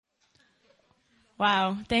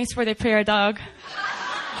Wow. Thanks for the prayer, Doug.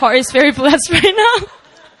 Heart is very blessed right now.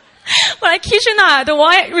 But I kid you not, the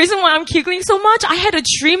reason why I'm giggling so much, I had a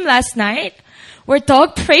dream last night where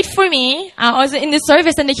Doug prayed for me. I was in the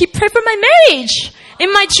service and he prayed for my marriage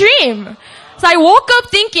in my dream. So I woke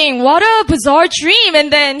up thinking, what a bizarre dream.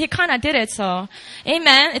 And then he kind of did it. So,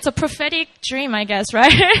 amen. It's a prophetic dream, I guess,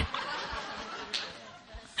 right?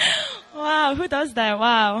 Wow, who does that?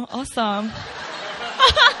 Wow, awesome.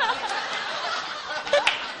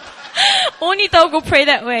 Only Doug will pray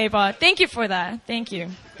that way, but thank you for that. Thank you.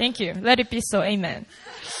 Thank you. Let it be so. Amen.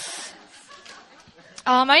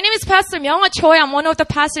 My name is Pastor Myunghwa Choi. I'm one of the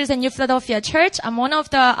pastors in New Philadelphia Church. I'm one of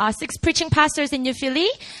the 6 preaching pastors in New Philly.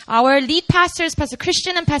 Our lead pastors, Pastor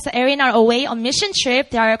Christian and Pastor Erin, are away on mission trip.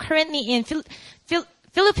 They are currently in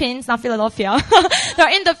Philippines, not Philadelphia. They're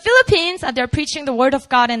in the Philippines and they're preaching the Word of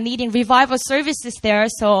God and leading revival services there.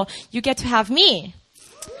 So you get to have me.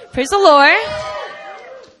 Praise the Lord.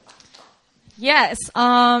 Yes.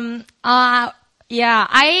 I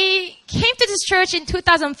came to this church in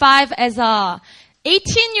 2005 as a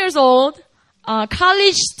 18 years old,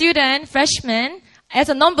 college student, freshman, as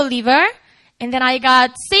a non-believer. And then I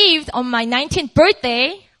got saved on my 19th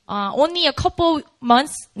birthday, only a couple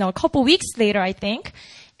weeks later, I think.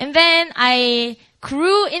 And then I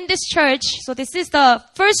grew in this church. So this is the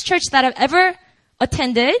first church that I've ever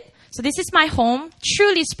attended. So this is my home,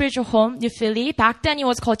 truly spiritual home, New Philly. Back then it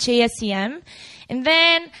was called JSCM. And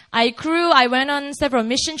then I grew, I went on several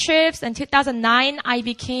mission trips. In 2009, I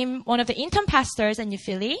became one of the intern pastors in New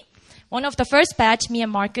Philly. One of the first batch, me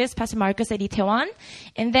and Marcus, Pastor Marcus at Itaewon.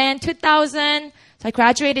 And then 2000, so I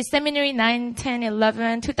graduated seminary 9, 10,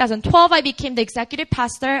 11. 2012, I became the executive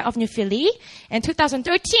pastor of New Philly. And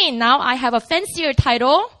 2013, now I have a fancier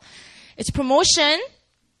title. It's promotion.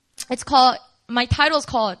 My title is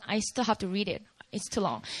called, I still have to read it. It's too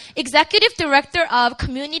long. Executive Director of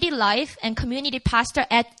Community Life and Community Pastor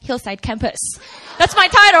at Hillside Campus. That's my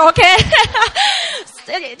title, okay?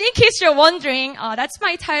 In case you're wondering, that's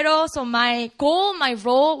my title. So my goal, my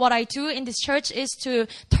role, what I do in this church is to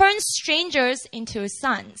turn strangers into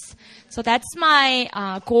sons. So that's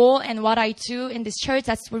my goal and what I do in this church.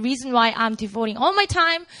 That's the reason why I'm devoting all my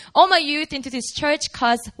time, all my youth into this church,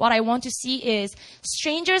 because what I want to see is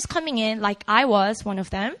strangers coming in, like I was one of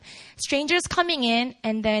them. Strangers coming in,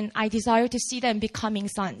 and then I desire to see them becoming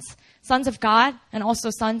sons. Sons of God and also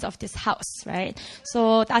sons of this house, right?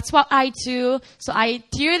 So that's what I do. So I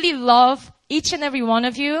dearly love each and every one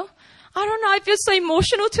of you. I don't know, I feel so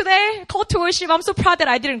emotional today. Call to worship. I'm so proud that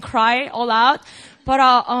I didn't cry all out. But,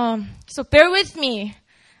 so bear with me.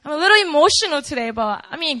 I'm a little emotional today, but,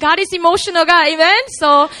 God is emotional, God, amen?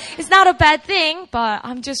 So, it's not a bad thing, but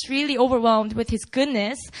I'm just really overwhelmed with His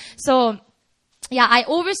goodness. So, yeah, I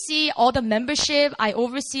oversee all the membership. I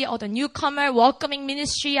oversee all the newcomer welcoming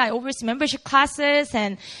ministry. I oversee membership classes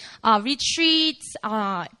and, retreats,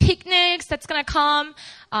 picnics that's gonna come,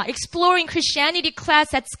 exploring Christianity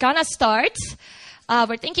class that's gonna start.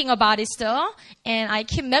 We're thinking about it still. And I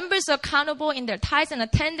keep members accountable in their tithes and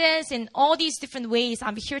attendance in all these different ways.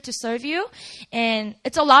 I'm here to serve you. And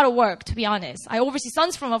it's a lot of work, to be honest. I oversee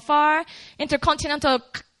Sons from Afar, intercontinental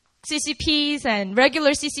CCPs and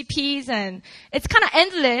regular CCPs. And it's kind of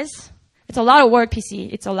endless. It's a lot of work,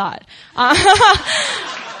 PC. It's a lot.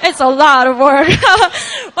 It's a lot of work.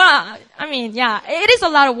 Well, it is a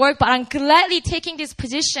lot of work, but I'm gladly taking this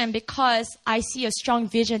position because I see a strong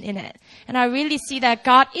vision in it. And I really see that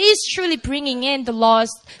God is truly bringing in the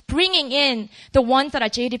lost, bringing in the ones that are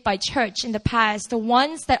jaded by church in the past, the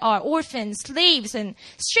ones that are orphans, slaves, and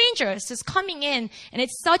strangers just coming in. And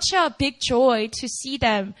it's such a big joy to see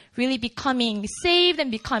them really becoming saved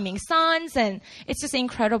and becoming sons. And it's just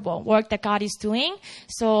incredible work that God is doing.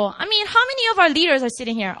 So, how many of our leaders are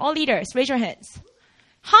sitting here? All leaders, raise your hands.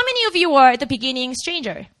 How many of you were at the beginning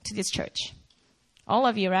stranger to this church? All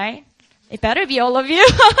of you, right? It better be all of you.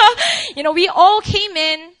 We all came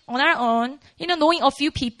in on our own, knowing a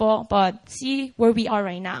few people, but see where we are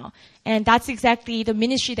right now. And that's exactly the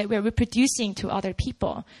ministry that we're reproducing to other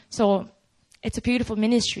people. So it's a beautiful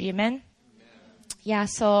ministry, amen? Yeah,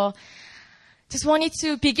 so just wanted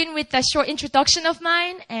to begin with a short introduction of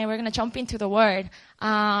mine, and we're going to jump into the word.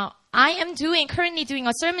 I am currently doing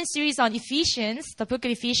a sermon series on Ephesians, the book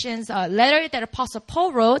of Ephesians, a letter that Apostle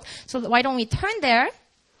Paul wrote. So why don't we turn there?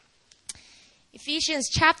 Ephesians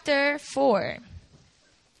chapter 4.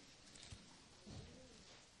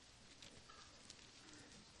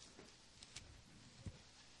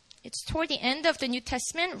 It's toward the end of the New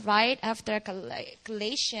Testament, right after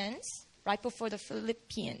Galatians, right before the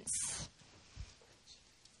Philippians.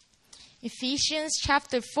 Ephesians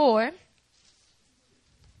chapter 4.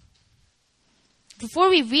 before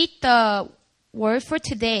we read the word for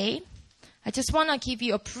today, I just want to give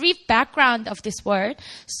you a brief background of this word.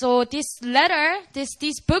 So this letter,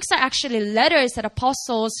 these books are actually letters that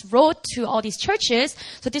apostles wrote to all these churches.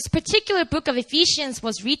 So this particular book of Ephesians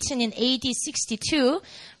was written in AD 62,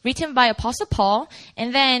 written by Apostle Paul.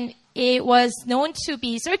 And then it was known to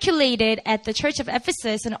be circulated at the church of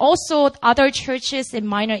Ephesus and also other churches in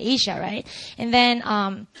Minor Asia, right? And then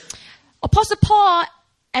Apostle Paul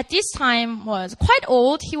at this time was quite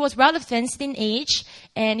old. He was rather advanced in age,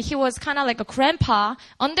 and he was kind of like a grandpa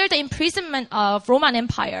under the imprisonment of Roman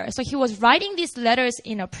Empire. So he was writing these letters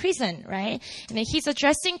in a prison, right? And then he's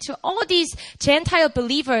addressing to all these Gentile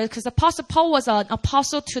believers, because Apostle Paul was an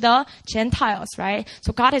apostle to the Gentiles, right?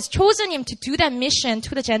 So God has chosen him to do that mission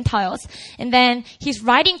to the Gentiles. And then he's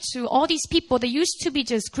writing to all these people that used to be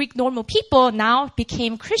just Greek normal people, now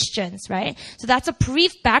became Christians, right? So that's a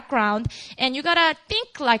brief background. And you gotta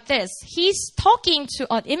think like this. He's talking to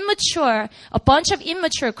a bunch of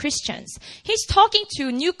immature Christians. He's talking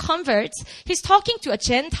to new converts. He's talking to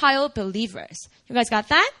Gentile believers. You guys got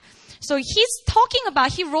that? So he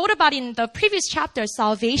wrote about in the previous chapter,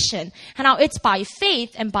 salvation, and how it's by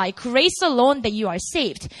faith and by grace alone that you are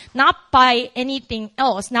saved. Not by anything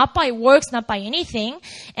else, not by works, not by anything.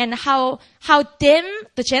 And how them,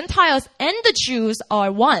 the Gentiles and the Jews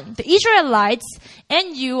are one. The Israelites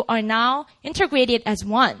and you are now integrated as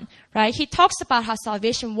one, right? He talks about how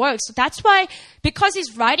salvation works. So that's why, because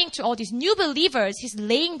he's writing to all these new believers, he's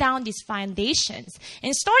laying down these foundations.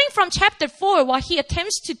 And starting from chapter 4, what he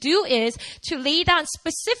attempts to do is to lay down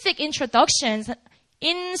specific instructions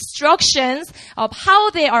of how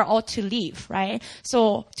they are ought to live, right?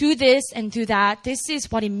 So do this and do that. This is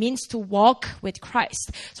what it means to walk with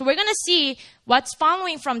Christ. So we're going to see what's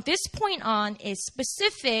following from this point on is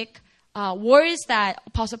specific words that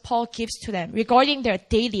Apostle Paul gives to them regarding their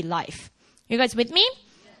daily life. You guys with me?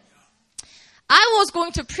 I was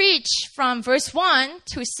going to preach from verse 1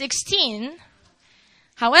 to 16.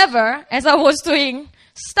 However, as I was doing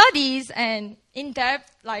studies and in-depth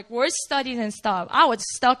word studies and stuff, I was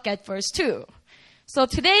stuck at verse 2. So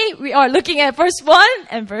today we are looking at verse 1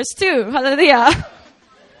 and verse 2. Hallelujah.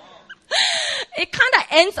 It kind of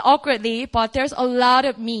ends awkwardly, but there's a lot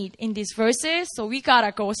of meat in these verses, so we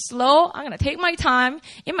gotta go slow. I'm gonna take my time.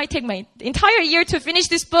 It might take my entire year to finish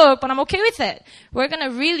this book, but I'm okay with it. We're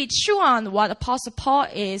gonna really chew on what Apostle Paul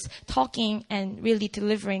is talking and really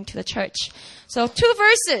delivering to the church. So 2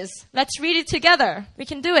 verses. Let's read it together. We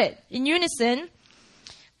can do it in unison.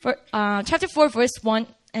 Chapter 4, verse 1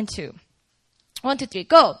 and 2. 1, 2, 3,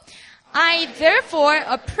 go. I, therefore,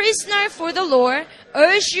 a prisoner for the Lord,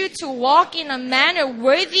 urge you to walk in a manner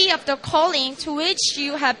worthy of the calling to which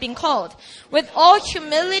you have been called, with all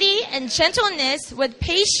humility and gentleness, with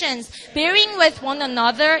patience, bearing with one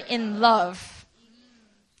another in love.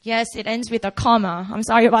 Yes, it ends with a comma. I'm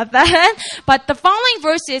sorry about that. But the following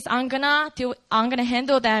verses, I'm gonna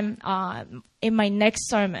handle them in my next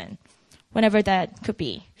sermon, whenever that could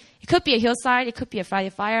be. It could be a Hillside, it could be a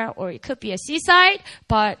Friday Fire, or it could be a Seaside,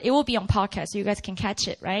 but it will be on podcast, so you guys can catch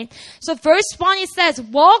it, right? So verse 1, it says,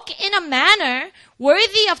 walk in a manner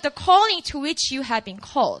worthy of the calling to which you have been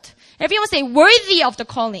called. Everyone say, worthy of the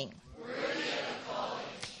calling. Worthy of the calling.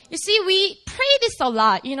 You see, we pray this a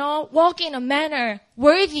lot, walk in a manner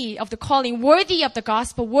worthy of the calling, worthy of the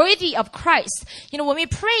gospel, worthy of Christ. When we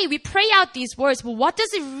pray out these words. Well, what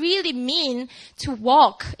does it really mean to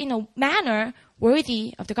walk in a manner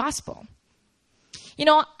worthy of the gospel?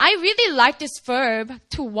 I really like this verb,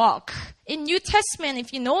 to walk. In New Testament,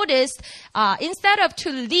 if you noticed, instead of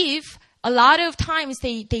to live, a lot of times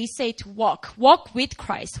they say to walk with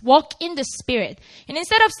Christ, walk in the Spirit. And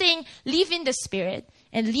instead of saying live in the Spirit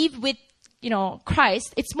and live with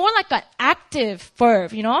Christ, it's more like an active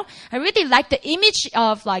verb, I really like the image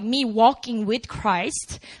of me walking with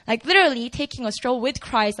Christ, literally taking a stroll with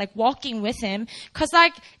Christ, walking with him, cause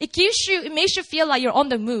it makes you feel like you're on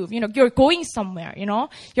the move, you're going somewhere,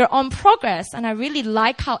 you're on progress, and I really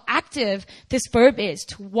like how active this verb is,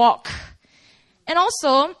 to walk. And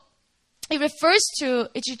also,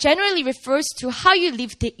 it generally refers to how you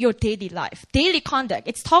live your daily life, daily conduct.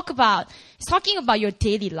 It's talking about your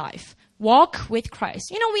daily life. Walk with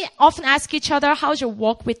Christ. We often ask each other, how's your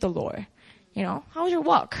walk with the Lord? How's your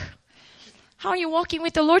walk? How are you walking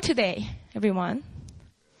with the Lord today, everyone?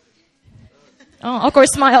 Oh, of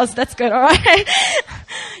course, smiles. That's good. All right.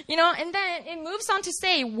 And then it moves on to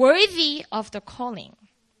say, worthy of the calling.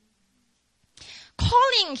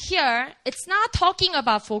 Calling here, it's not talking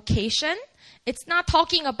about vocation. It's not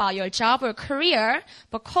talking about your job or career,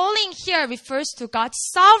 but calling here refers to God's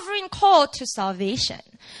sovereign call to salvation.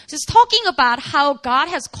 So it's talking about how God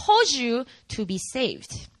has called you to be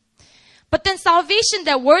saved. But then salvation,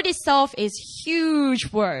 that word itself is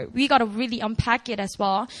huge word. We got to really unpack it as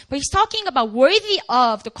well. But he's talking about worthy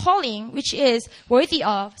of the calling, which is worthy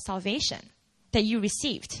of salvation that you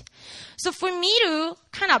received. So for me to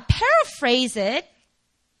kind of paraphrase it,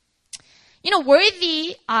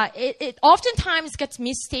 worthy, it oftentimes gets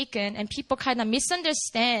mistaken and people kind of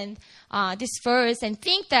misunderstand this verse and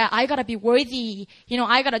think that I gotta be worthy,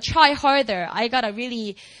 I gotta try harder, I gotta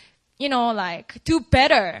really, do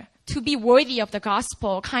better to be worthy of the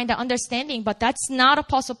gospel kind of understanding. But that's not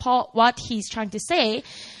Apostle Paul, what he's trying to say.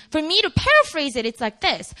 For me to paraphrase it, it's like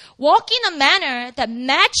this. Walk in a manner that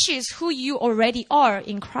matches who you already are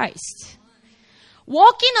in Christ.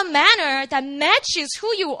 Walk in a manner that matches who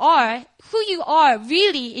you are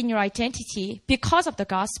really in your identity because of the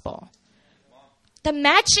gospel. The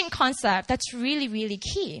matching concept, that's really, really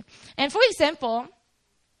key. And for example,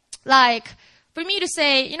 for me to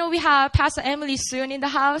say, we have Pastor Emily soon in the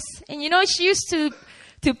house, and she used to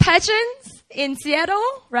do pageants in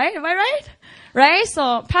Seattle, right? Am I right? Right?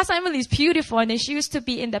 So Pastor Emily is beautiful, and then she used to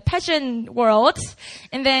be in the pageant world.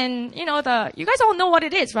 And then, you guys all know what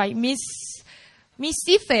it is, right? Miss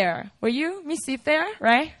Seafair. Were you Miss Seafair?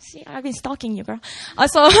 Right? See, I've been stalking you, girl.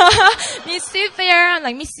 So Miss Seafair,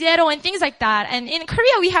 like Miss Seattle and things like that. And in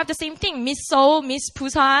Korea, we have the same thing. Miss Seoul, Miss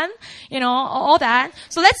Busan, all that.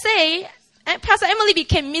 So let's say Pastor Emily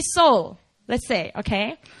became Miss Seoul. Let's say,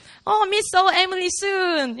 okay? Oh, Miss Seoul Emily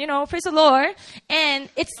soon. Praise the Lord. And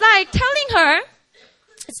it's like telling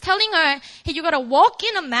her, hey, you gotta walk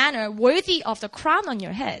in a manner worthy of the crown on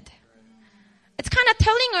your head. It's kind of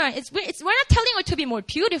telling her, we're not telling her to be more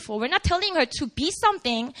beautiful. We're not telling her to be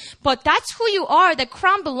something, but that's who you are. The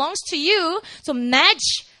crown belongs to you. So match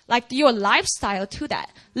your lifestyle to that.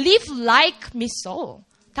 Live like Miss Soul.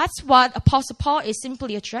 That's what Apostle Paul is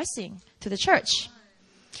simply addressing to the church.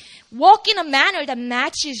 Walk in a manner that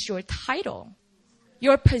matches your title,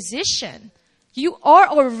 your position. You are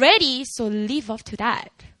already, so live up to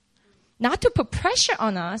that. Not to put pressure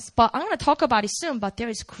on us, but I'm going to talk about it soon, but there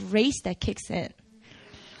is grace that kicks in.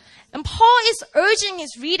 And Paul is urging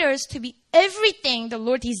his readers to be everything the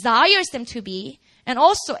Lord desires them to be, and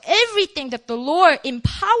also everything that the Lord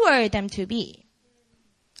empowered them to be.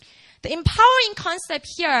 The empowering concept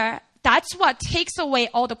here, that's what takes away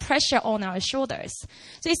all the pressure on our shoulders.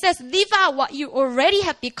 So it says, live out what you already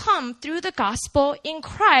have become through the gospel in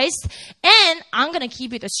Christ, and I'm going to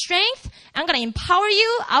give you the strength, I'm going to empower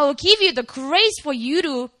you, I will give you the grace for you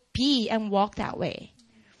to be and walk that way.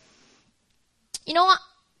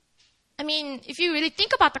 If you really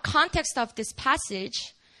think about the context of this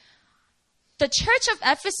passage, the church of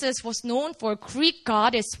Ephesus was known for Greek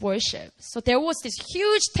goddess worship. So there was this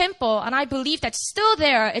huge temple, and I believe that's still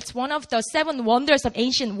there. It's one of the 7 wonders of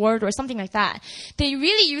ancient world or something like that. They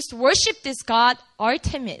really used to worship this god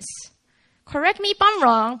Artemis. Correct me if I'm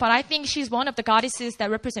wrong, but I think she's one of the goddesses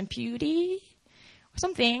that represent beauty.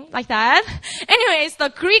 Something like that. Anyways, the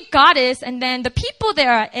Greek goddess, and then the people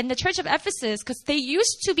there in the church of Ephesus, because they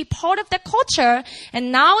used to be part of that culture, and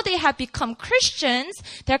now they have become Christians,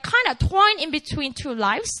 they're kind of torn in between 2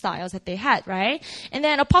 lifestyles that they had, right? And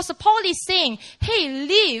then Apostle Paul is saying, hey,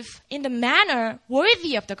 live in the manner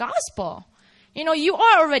worthy of the gospel. You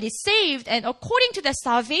are already saved, and according to the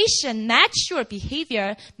salvation, match your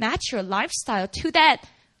behavior, match your lifestyle to that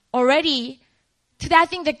thing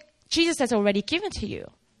that Jesus has already given to you.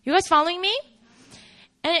 You guys following me?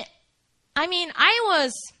 And I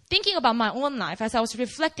was thinking about my own life as I was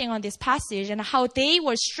reflecting on this passage and how they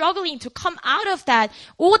were struggling to come out of that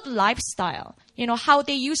old lifestyle. How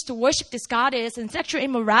they used to worship this goddess and sexual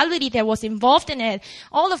immorality that was involved in it,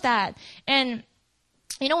 all of that. And,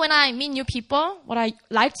 when I meet new people, what I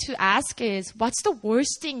like to ask is, what's the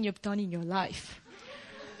worst thing you've done in your life?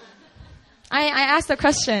 I ask the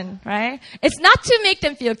question, right? It's not to make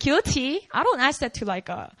them feel guilty. I don't ask that to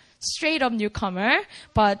a straight up newcomer,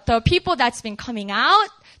 but the people that's been coming out,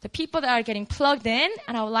 the people that are getting plugged in,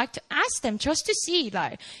 and I would like to ask them just to see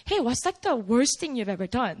hey, what's the worst thing you've ever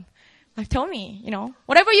done? Tell me,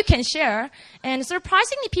 whatever you can share. And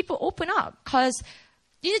surprisingly, people open up because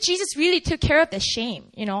Jesus really took care of the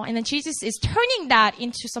shame, and then Jesus is turning that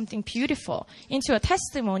into something beautiful, into a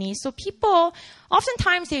testimony. So people,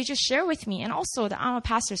 oftentimes they just share with me, and also I'm a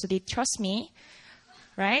pastor, so they trust me,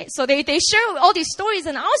 right? So they share all these stories,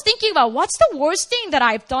 and I was thinking about what's the worst thing that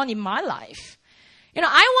I've done in my life.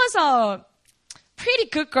 I was a pretty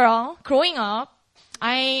good girl growing up.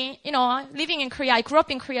 living in Korea, I grew up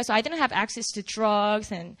in Korea, so I didn't have access to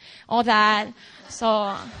drugs and all that.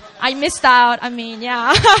 So I missed out. I mean,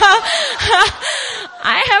 yeah.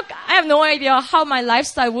 I have no idea how my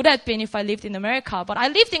lifestyle would have been if I lived in America, but I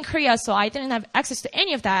lived in Korea, so I didn't have access to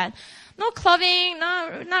any of that. No clubbing,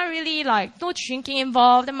 not really no drinking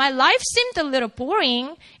involved. And my life seemed a little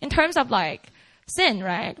boring in terms of sin,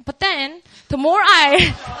 right? But then the more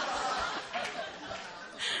I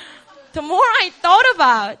thought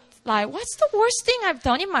about what's the worst thing I've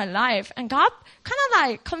done in my life? And God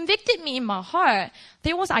kind of convicted me in my heart.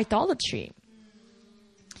 There was idolatry.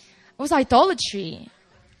 It was idolatry.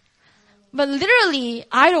 But literally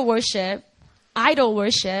idol worship,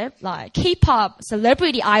 like K-pop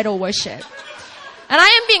celebrity idol worship. And I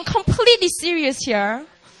am being completely serious here.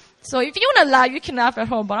 So if you want to laugh, you can laugh at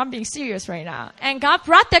home, but I'm being serious right now. And God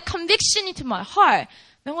brought that conviction into my heart.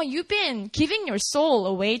 Myunghwa, you've been giving your soul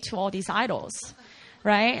away to all these idols,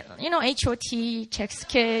 right? H.O.T., Chex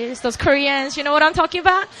Kids, those Koreans, you know what I'm talking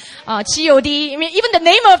about? G.O.D. I mean, even the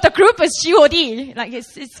name of the group is G.O.D.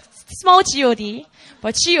 It's small G.O.D.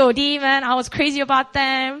 But G.O.D., man, I was crazy about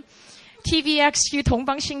them. TVXQ,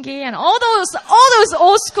 동방신기, and all those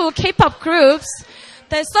old school K-pop groups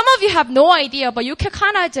that some of you have no idea, but you can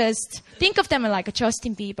kind of just think of them like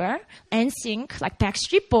Justin Bieber, NSYNC, like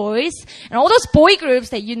Backstreet Boys, and all those boy groups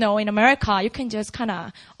that you know in America. You can just kind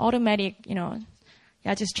of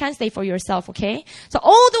just translate for yourself, okay? So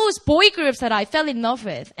all those boy groups that I fell in love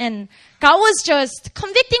with, and God was just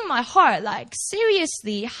convicting my heart,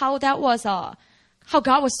 seriously, how God was so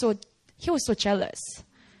jealous.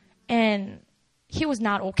 And he was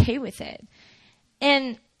not okay with it.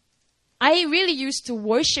 And I really used to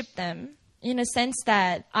worship them in a sense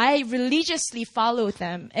that I religiously followed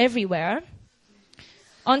them everywhere.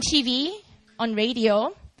 On TV, on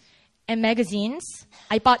radio, and magazines.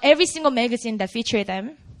 I bought every single magazine that featured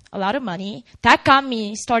them. A lot of money. That got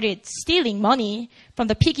me started stealing money from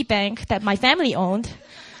the piggy bank that my family owned.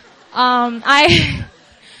 I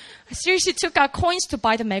seriously took out coins to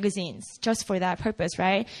buy the magazines just for that purpose,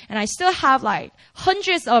 right? And I still have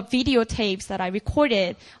hundreds of videotapes that I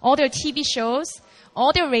recorded, all their TV shows,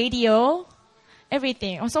 all their radio,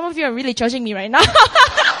 everything. Oh, some of you are really judging me right now.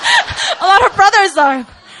 A lot of brothers are,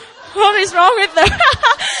 what is wrong with them?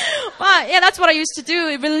 But yeah, that's what I used to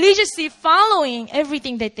do, religiously following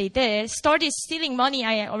everything that they did. Started stealing money,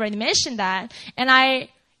 I already mentioned that. And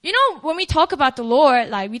when we talk about the Lord,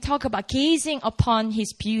 we talk about gazing upon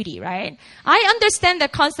His beauty, right? I understand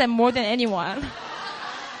that concept more than anyone.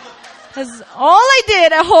 Because all I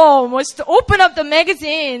did at home was to open up the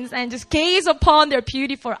magazines and just gaze upon their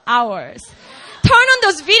beauty for hours. Turn on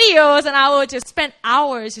those videos and I would just spend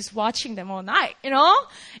hours just watching them all night,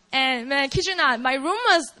 And man, kid you not, my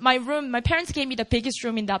parents gave me the biggest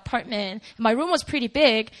room in the apartment. My room was pretty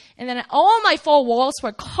big. And then all my 4 walls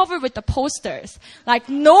were covered with the posters.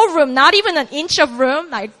 No room, not even an inch of room,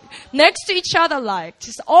 next to each other,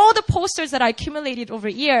 just all the posters that I accumulated over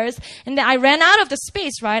years. And then I ran out of the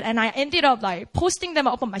space, right? And I ended up posting them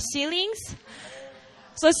up on my ceilings.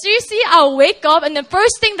 So seriously, I'll wake up and the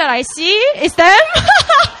first thing that I see is them.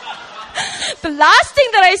 The last thing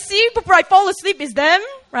that I see before I fall asleep is them,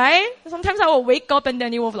 right? Sometimes I will wake up and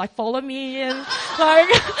then it will follow me and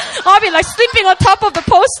I'll be sleeping on top of the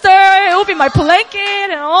poster. It will be my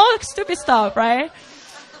blanket and all stupid stuff, right?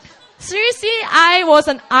 Seriously, I was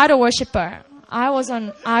an idol worshiper. I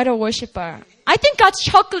think God's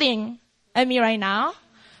chuckling at me right now,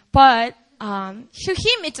 but to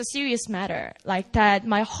Him, it's a serious matter. That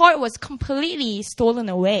my heart was completely stolen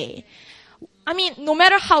away. I mean, no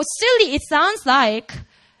matter how silly it sounds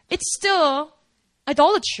it's still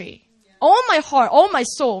idolatry. All my heart, all my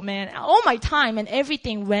soul, man, all my time and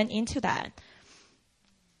everything went into that.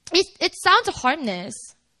 It sounds harmless,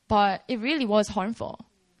 but it really was harmful.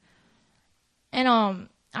 And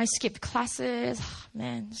I skipped classes,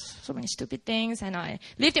 man, so many stupid things. And I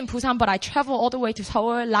lived in Busan, but I traveled all the way to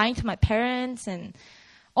Seoul, lying to my parents and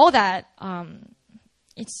all that.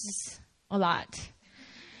 It's a lot.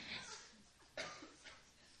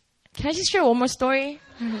 Can I just share one more story?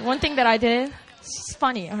 One thing that I did. It's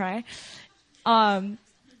funny, all right? I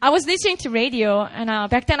was listening to radio, and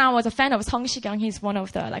back then I was a fan of Song Shikyung. He's one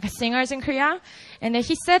of the singers in Korea, and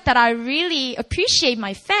he said that I really appreciate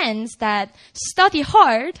my fans that study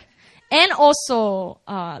hard and also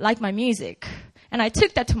like my music, and I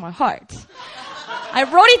took that to my heart. I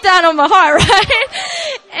wrote it down on my heart, right?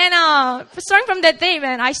 And starting from that day,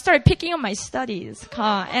 man, I started picking up my studies,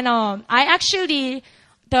 and I actually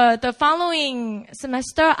the following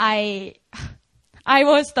semester I I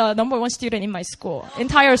was the number one student in my school,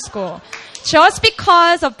 entire school. Just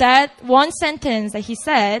because of that one sentence that he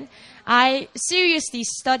said, I seriously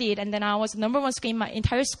studied, and then I was the number one school in my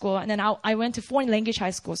entire school, and then I went to foreign language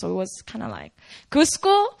high school, so it was kind of like good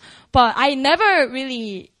school, but I never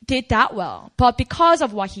really did that well. But because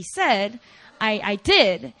of what he said, I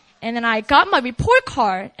did, and then I got my report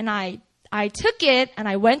card, and I took it, and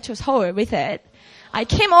I went to Seoul with it. I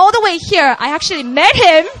came all the way here. I actually met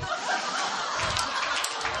him.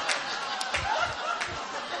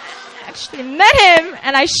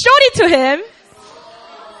 And I showed it to him.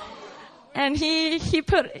 And he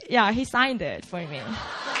signed it for me.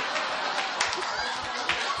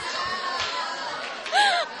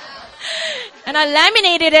 And I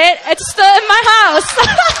laminated it. It's still in my house.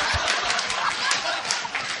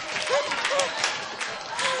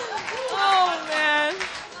 Oh man.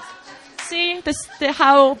 See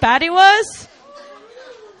how bad it was?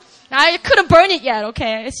 I couldn't burn it yet,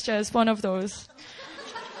 okay? It's just one of those.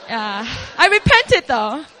 Yeah. I repented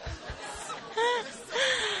though.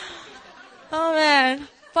 Oh man.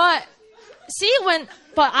 But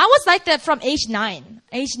I was like that from age 9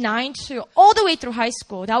 to all the way through high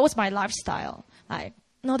school. That was my lifestyle. Like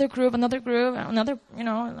another group, it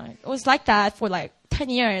was like that for like 10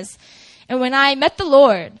 years. And when I met the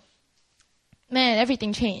Lord, man,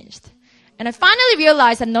 everything changed. And I finally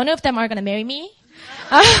realized that none of them are going to marry me.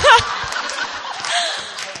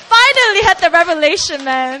 Finally had the revelation,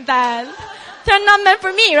 man, that they're not meant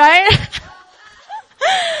for me, right?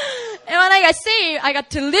 And when I got saved, I got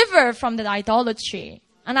delivered from the idolatry.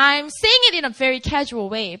 And I'm saying it in a very casual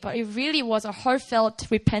way, but it really was a heartfelt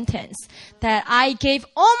repentance that I gave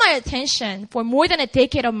all my attention for more than a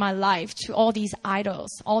decade of my life to all these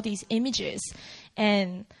idols, all these images.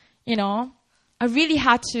 And, I really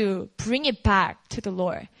had to bring it back to the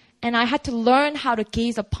Lord. And I had to learn how to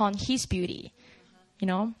gaze upon His beauty,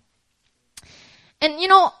 And,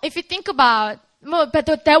 if you think about,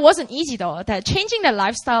 but that wasn't easy though. That changing that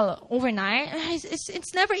lifestyle overnight,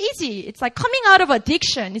 it's never easy. It's like coming out of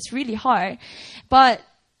addiction. It's really hard. But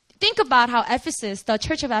think about how Ephesus, the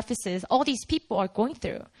church of Ephesus, all these people are going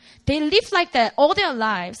through. They live like that all their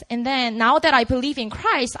lives. And then now that I believe in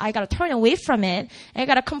Christ, I gotta turn away from it. I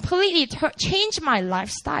gotta completely change my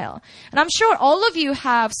lifestyle. And I'm sure all of you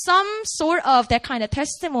have some sort of that kind of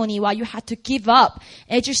testimony why you had to give up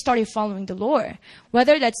as you started following the Lord.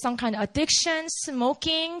 Whether that's some kind of addiction,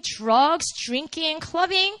 smoking, drugs, drinking,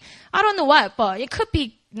 clubbing, I don't know what, but it could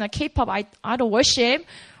be K-pop idol worship.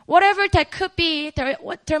 Whatever that could be,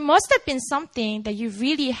 there must have been something that you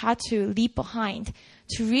really had to leave behind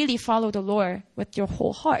to really follow the Lord with your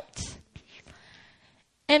whole heart.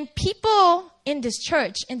 And people in this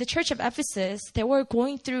church, in the church of Ephesus, they were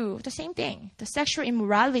going through the same thing. The sexual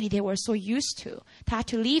immorality they were so used to. They had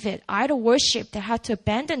to leave it. Idol worship, they had to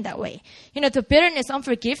abandon that way. The bitterness,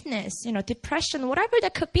 unforgiveness, depression, whatever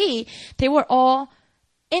that could be, they were all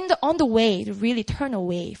on the way to really turn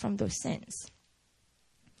away from those sins.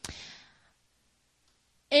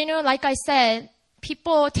 Like I said,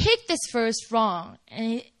 people take this verse wrong,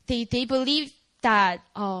 and they believe that,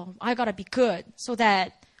 I gotta be good so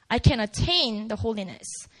that I can attain the holiness.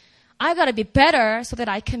 I gotta be better so that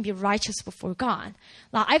I can be righteous before God.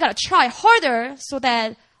 Now, I gotta try harder so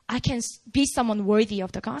that I can be someone worthy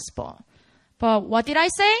of the gospel. But what did I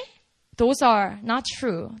say? Those are not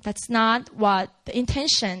true. That's not what the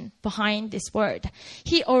intention behind this word.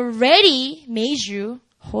 He already made you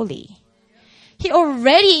holy. He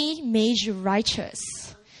already made you righteous.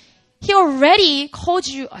 He already called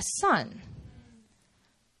you a son.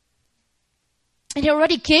 And He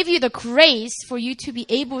already gave you the grace for you to be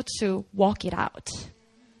able to walk it out.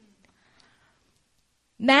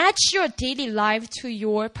 Match your daily life to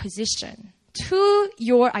your position, to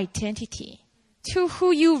your identity, to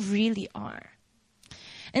who you really are.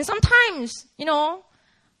 And sometimes,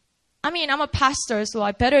 I'm a pastor, so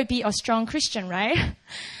I better be a strong Christian, right?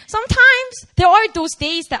 Sometimes there are those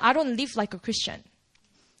days that I don't live like a Christian.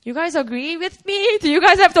 You guys agree with me? Do you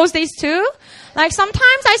guys have those days too? Like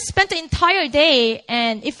sometimes I spend the entire day,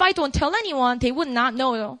 and if I don't tell anyone, they would not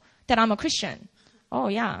know that I'm a Christian. Oh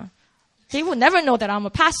yeah. They would never know that I'm a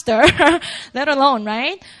pastor, let alone,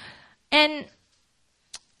 right? And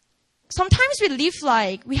sometimes we live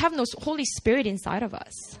like we have no Holy Spirit inside of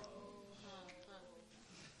us.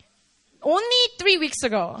 Only 3 weeks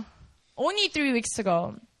ago,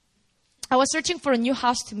 I was searching for a new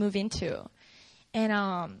house to move into.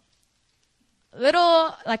 And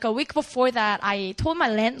like a week before that, I told my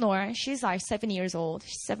landlord, she's like 70 years old.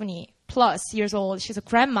 She's 70 plus years old. She's a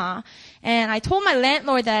grandma. And I told my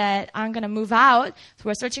landlord that I'm going to move out. So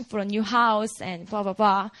we're searching for a new house and blah, blah,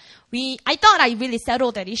 blah. I thought I really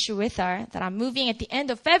settled that issue with her, that I'm moving at the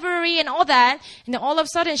end of February and all that. And then all of a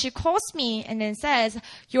sudden she calls me and then says,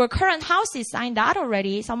 your current house is signed out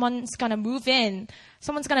already. Someone's going to move in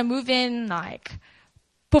like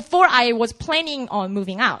before I was planning on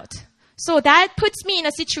moving out. So that puts me in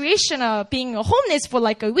a situation of being homeless for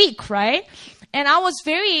like a week, right? And I was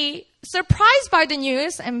very surprised by the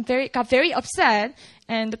news and got very upset.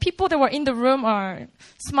 And the people that were in the room are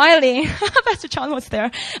smiling. Pastor John was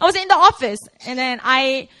there. I was in the office, and then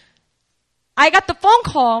I got the phone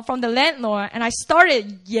call from the landlord, and I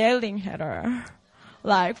started yelling at her,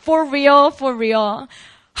 like, for real.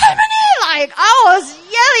 Harmony! Like, I was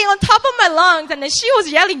yelling on top of my lungs, and then she was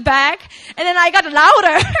yelling back, and then I got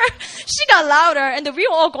louder. She got louder, and we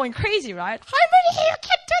were all going crazy, right? Harmony, you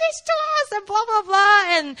can't do this to us, and blah, blah, blah.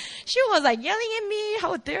 And she was like yelling at me,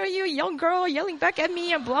 how dare you, young girl, yelling back at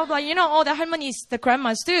me, and blah, blah. You know, all the harmonies the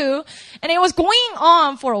grandmas do. And it was going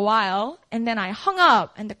on for a while, and then I hung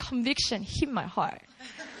up, and the conviction hit my heart.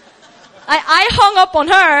 I hung up on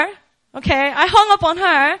her, okay? I hung up on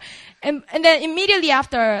her. And then immediately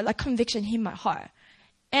after, like, conviction hit my heart.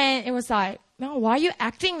 And it was like, man, why are you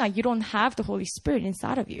acting like you don't have the Holy Spirit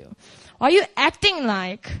inside of you? Why are you acting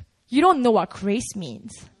like you don't know what grace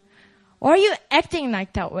means? Why are you acting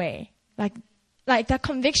like that way? Like that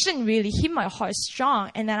conviction really hit my heart strong.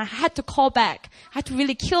 And then I had to call back. I had to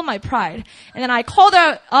really kill my pride. And then I called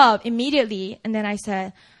her up immediately. And then I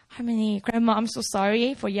said, Harmony, Grandma, I'm so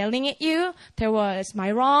sorry for yelling at you. There was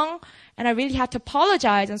my wrong. And I really had to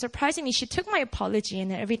apologize. And surprisingly, she took my apology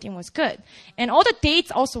and everything was good. And all the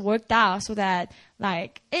dates also worked out so that,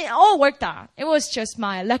 like, it all worked out. It was just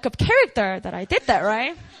my lack of character that I did that,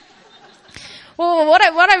 right? Well, what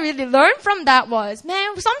I really learned from that was,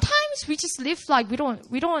 man, sometimes we just live like we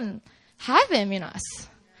don't have Him in us.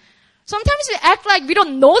 Sometimes we act like we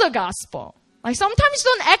don't know the gospel. Like, sometimes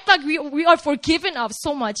we don't act like we are forgiven of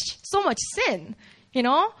so much sin, you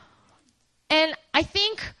know? And I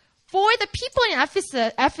think for the people in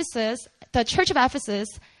Ephesus, the church of Ephesus,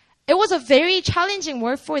 it was a very challenging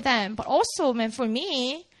word for them. But also, man, for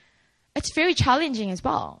me, it's very challenging as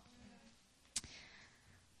well.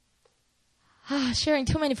 Sharing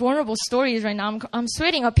too many vulnerable stories right now. I'm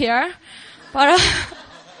sweating up here. But,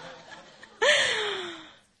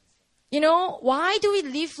 you know, why do we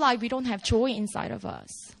live like we don't have joy inside of us?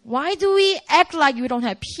 Why do we act like we don't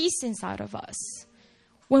have peace inside of us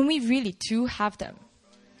when we really do have them?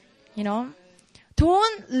 You know,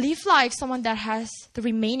 don't live like someone that has the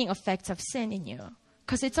remaining effects of sin in you,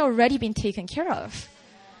 because it's already been taken care of.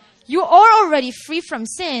 You are already free from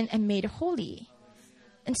sin and made holy.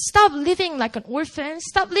 And stop living like an orphan.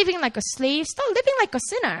 Stop living like a slave. Stop living like a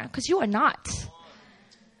sinner, because you are not.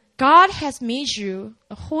 God has made you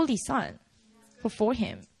a holy son before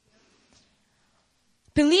Him.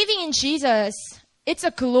 Believing in Jesus, it's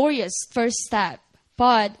a glorious first step.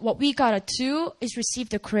 But what we gotta do is receive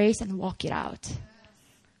the grace and walk it out.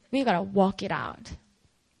 We gotta walk it out.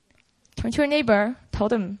 Turn to your neighbor, tell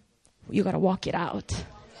them, you gotta walk it out.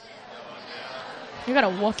 You gotta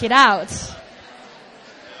walk it out.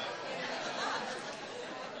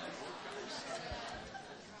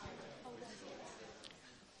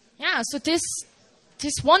 Yeah, so this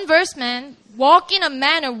one verse, man, walk in a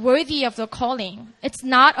manner worthy of the calling. It's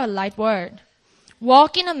not a light word.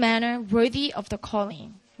 Walk in a manner worthy of the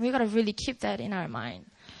calling. We gotta really keep that in our mind.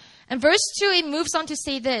 And verse 2, it moves on to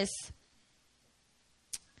say this.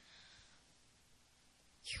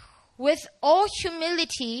 With all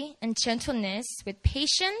humility and gentleness, with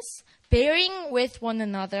patience, bearing with one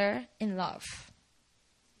another in love.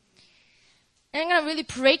 And I'm gonna really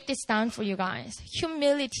break this down for you guys.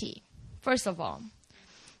 Humility, first of all.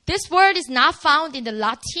 This word is not found in the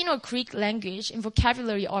Latin or Greek language and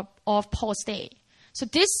vocabulary of Paul's day. So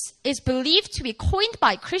this is believed to be coined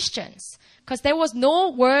by Christians because there was no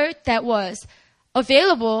word that was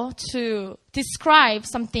available to describe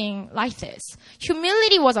something like this.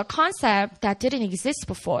 Humility was a concept that didn't exist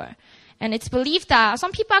before. And it's believed that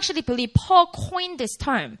some people actually believe Paul coined this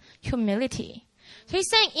term, humility. So he's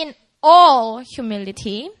saying in all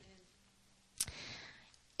humility.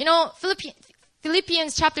 You know,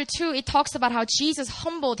 Philippians chapter 2, it talks about how Jesus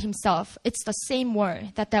humbled himself. It's the same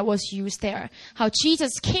word that was used there. How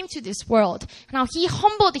Jesus came to this world and how he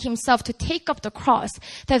humbled himself to take up the cross.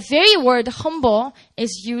 That very word humble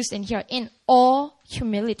is used in here, in all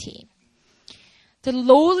humility. The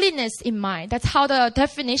lowliness in mind, that's how the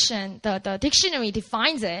definition, the dictionary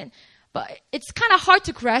defines it. but it's kind of hard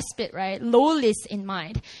to grasp it, right? Lowliness in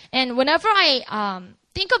mind. And whenever I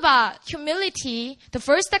think about humility, the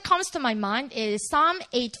verse that comes to my mind is Psalm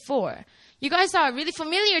 8:4. You guys are really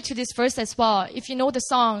familiar to this verse as well. If you know the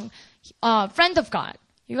song, Friend of God.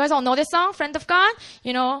 You guys all know this song, Friend of God?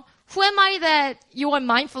 You know, who am I that you are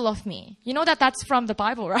mindful of me? You know that that's from the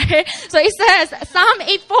Bible, right? So it says, Psalm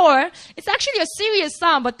 8:4, it's actually a serious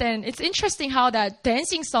psalm, but then it's interesting how that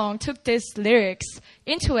dancing song took these lyrics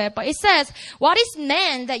into it. But it says, what is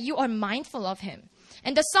man that you are mindful of him?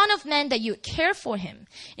 And the son of man that you care for him.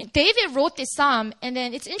 And David wrote this psalm, and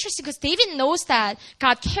then it's interesting because David knows that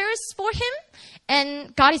God cares for him,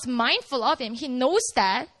 and God is mindful of him. He knows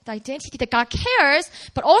that, the identity that God cares,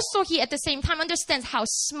 but also he at the same time understands how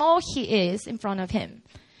small he is in front of him.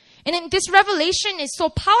 And then this revelation is so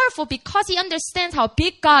powerful because he understands how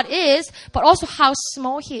big God is, but also how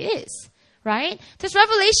small he is. Right? This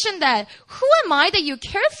revelation that, who am I that you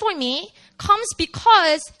care for me, comes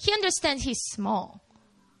because he understands he's small.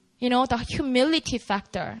 You know, the humility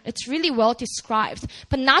factor. It's really well described.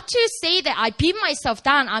 But not to say that I beat myself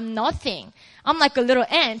down, I'm nothing. I'm like a little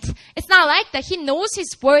ant. It's not like that. He knows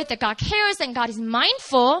his word, that God cares and God is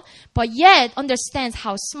mindful, but yet understands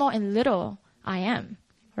how small and little I am.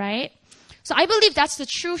 Right? So I believe that's the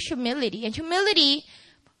true humility. And humility,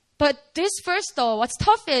 but this verse though, what's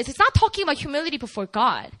tough is, it's not talking about humility before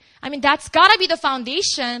God. I mean, that's gotta be the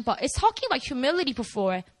foundation, but it's talking about humility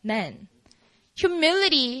before men.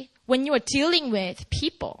 Humility when you are dealing with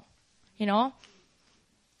people, you know,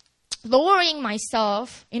 lowering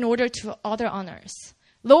myself in order to other honors,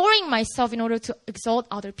 lowering myself in order to exalt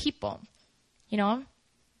other people, you know,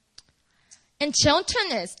 and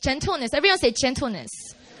gentleness, everyone say gentleness.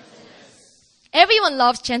 Everyone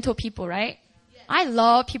loves gentle people, right? I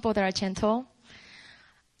love people that are gentle.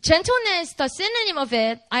 Gentleness, the synonym of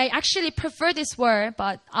it, I actually prefer this word,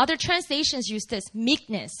 but other translations use this,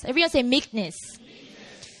 meekness. Everyone say meekness.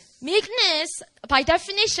 Meekness, by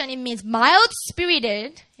definition, it means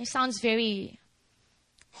mild-spirited. It sounds very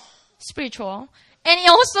spiritual. And it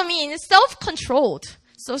also means self-controlled.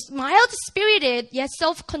 So mild-spirited, yet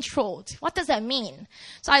self-controlled. What does that mean?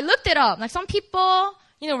 So I looked it up. Like some people,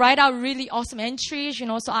 you know, write out really awesome entries, you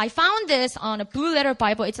know. So I found this on a Blue Letter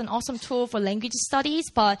Bible. It's an awesome tool for language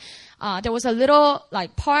studies. But there was a little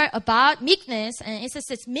like part about meekness. And it says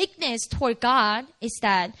this meekness toward God is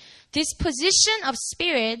that this position of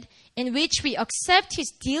spirit in which we accept his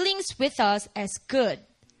dealings with us as good.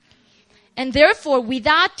 And therefore,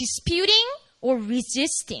 without disputing or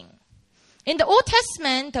resisting. In the Old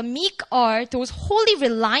Testament, the meek are those wholly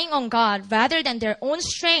relying on God rather than their own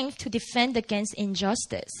strength to defend against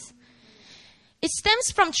injustice. It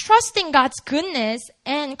stems from trusting God's goodness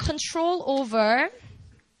and control over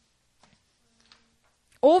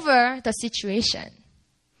the situation.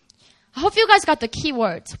 I hope you guys got the key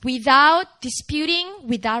words. Without disputing,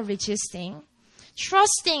 without resisting,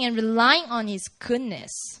 trusting and relying on his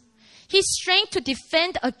goodness. His strength to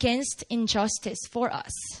defend against injustice for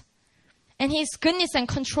us. And his goodness and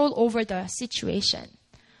control over the situation.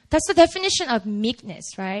 That's the definition of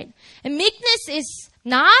meekness, right? And meekness is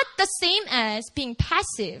not the same as being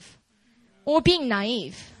passive or being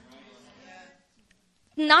naive.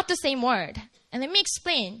 Not the same word. And let me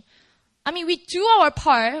explain. I mean, we do our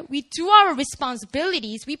part, we do our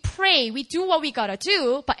responsibilities, we pray, we do what we gotta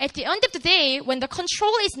do, but at the end of the day, when the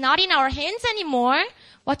control is not in our hands anymore,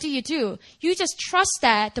 what do? You just trust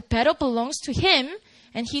that the battle belongs to him,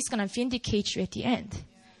 and he's gonna vindicate you at the end.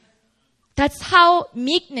 That's how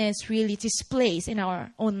meekness really displays in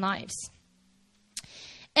our own lives.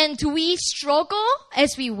 And do we struggle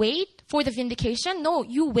as we wait for the vindication? No,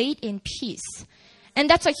 you wait in peace. And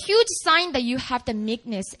that's a huge sign that you have the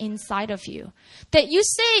meekness inside of you. That you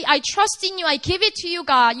say, I trust in you, I give it to you,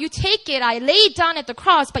 God. You take it, I lay it down at the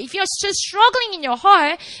cross. But if you're still struggling in your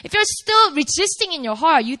heart, if you're still resisting in your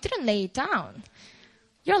heart, you didn't lay it down.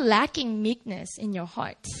 You're lacking meekness in your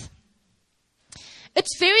heart.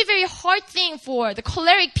 It's very, very hard thing for the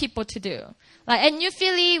choleric people to do. Like at New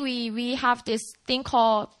Philly, we have this thing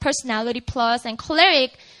called Personality Plus, and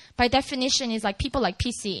choleric, by definition, is like people like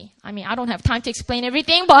PC. I mean, I don't have time to explain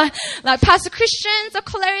everything, but like Pastor Christian's a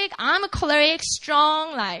choleric, I'm a choleric,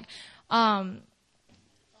 strong, like,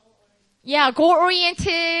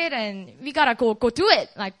 goal-oriented, and we gotta go do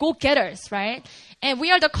it, like go-getters, right? And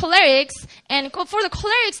we are the cholerics, and for the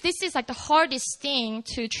cholerics, this is like the hardest thing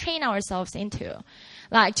to train ourselves into.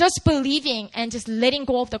 Like just believing and just letting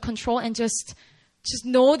go of the control and just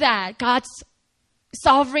know that God's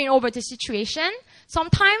sovereign over the situation.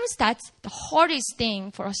 Sometimes that's the hardest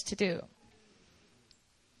thing for us to do.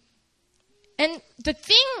 And the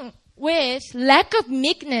thing with lack of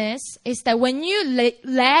meekness is that when you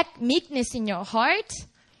lack meekness in your heart,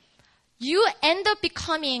 you end up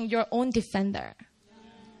becoming your own defender.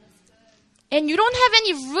 And you don't have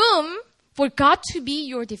any room for God to be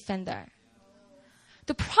your defender.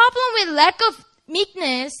 The problem with lack of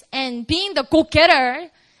meekness and being the go-getter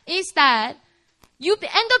is that you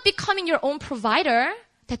end up becoming your own provider,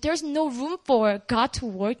 that there's no room for God to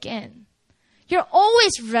work in. You're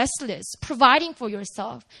always restless, providing for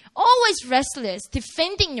yourself. Always restless,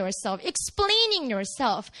 defending yourself, explaining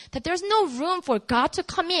yourself, that there's no room for God to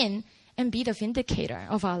come in and be the vindicator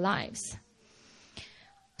of our lives.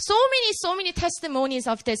 So many testimonies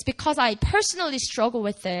of this, because I personally struggle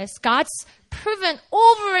with this. God's proven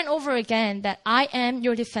over and over again that I am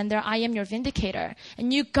your defender, I am your vindicator.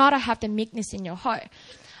 And you gotta have the meekness in your heart.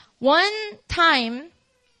 One time,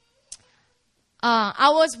 I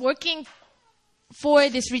was working for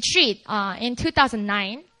this retreat in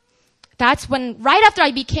 2009. That's when, right after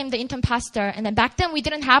I became the intern pastor, and then back then we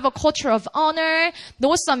didn't have a culture of honor,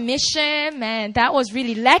 no submission, man, that was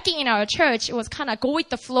really lacking in our church. It was kind of go with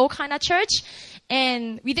the flow kind of church,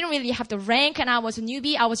 and we didn't really have the rank, and I was a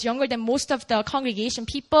newbie. I was younger than most of the congregation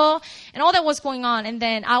people, and all that was going on. And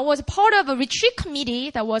then I was part of a retreat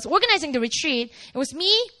committee that was organizing the retreat. It was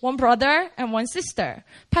me, one brother, and one sister.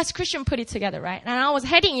 Pastor Christian put it together, right? And I was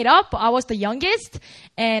heading it up. I was the youngest,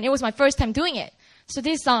 and it was my first time doing it. So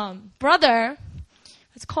this brother,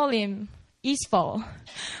 let's call him Eastfall.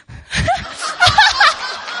 Let's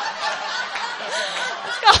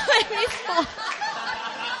call him Eastfall.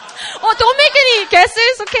 Oh, don't make any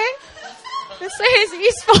guesses, okay? Let's say he's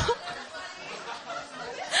Eastfall.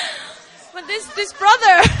 But this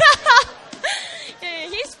brother, yeah,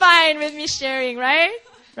 he's fine with me sharing, right?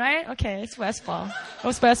 Right? Okay, it's Westfall. It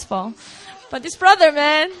was Westfall. But this brother,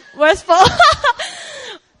 man, Westfall.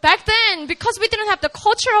 Back then, because we didn't have the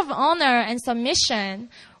culture of honor and submission,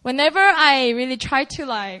 whenever I really tried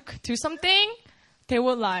to do something, they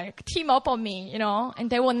would team up on me, and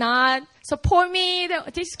they would not support me.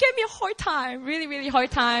 They just gave me a hard time, really, really hard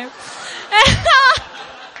time.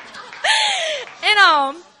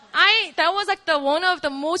 And that was one of the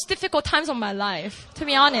most difficult times of my life, to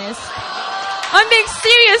be honest. I'm being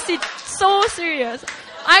seriously, so serious.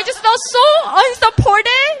 I just felt so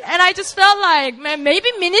unsupported, and I just felt like, man, maybe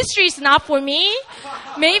ministry is not for me.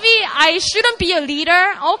 Maybe I shouldn't be a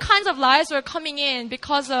leader. All kinds of lies were coming in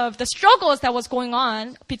because of the struggles that was going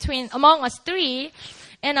on among us three.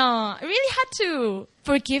 And I really had to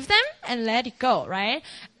forgive them and let it go, right?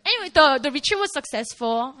 Anyway, the retreat was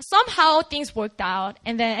successful. Somehow things worked out.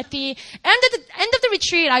 And then at the end of the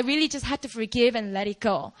retreat, I really just had to forgive and let it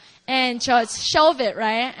go. And just shelve it,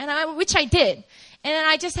 right? Which I did. And then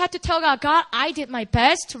I just had to tell God, I did my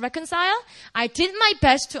best to reconcile. I did my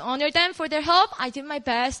best to honor them for their help. I did my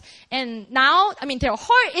best. And now, their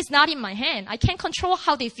heart is not in my hand. I can't control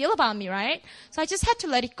how they feel about me, right? So I just had to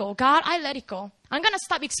let it go. God, I let it go. I'm going to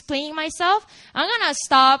stop explaining myself. I'm going to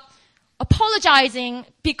stop apologizing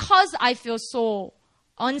because I feel so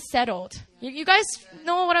unsettled. You guys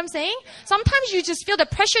know what I'm saying? Sometimes you just feel the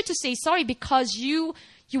pressure to say sorry because you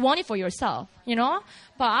want it for yourself,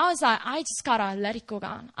 But I was like, I just gotta let it go,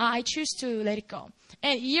 God. I choose to let it go.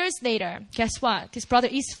 And years later, guess what? This brother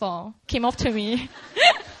Eastfall came up to me.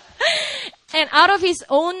 And out of his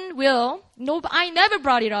own will, I never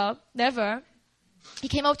brought it up, never. He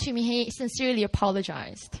came up to me, he sincerely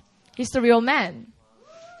apologized. He's the real man.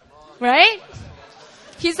 Right?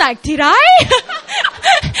 He's like, did I?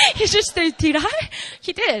 He just said, did I?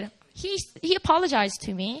 He did. He apologized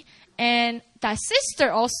to me. And that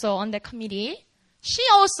sister also on the committee, she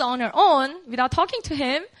also on her own, without talking to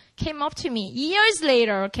him, came up to me years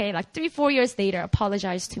later, 3-4 years later,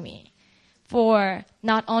 apologized to me for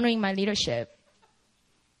not honoring my leadership.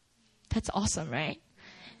 That's awesome, right?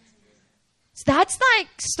 So that's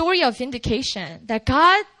story of vindication. That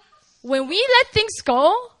God, when we let things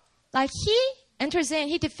go, He enters in,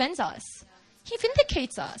 He defends us. He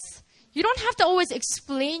vindicates us. You don't have to always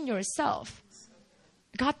explain yourself.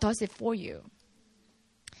 God does it for you.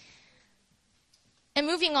 And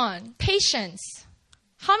moving on, patience.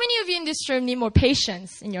 How many of you in this room need more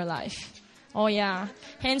patience in your life? Oh yeah,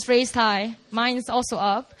 hands raised high. Mine's also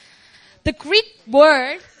up. The Greek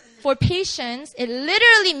word for patience, it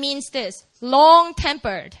literally means this,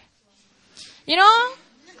 long-tempered.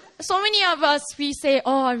 So many of us, we say,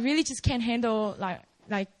 oh, I really just can't handle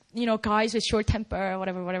guys with short temper,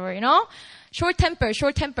 whatever, Short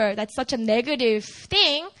temper, that's such a negative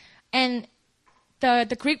thing. And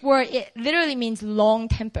the Greek word, it literally means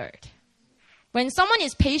long-tempered. When someone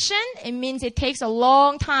is patient, it means it takes a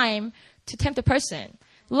long time to tempt a person.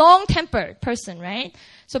 long-tempered person, right?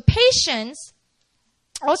 So patience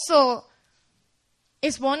also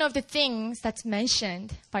is one of the things that's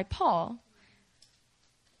mentioned by Paul.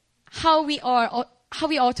 How we ought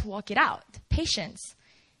to walk it out. Patience.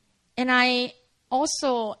 And I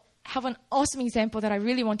also have an awesome example that I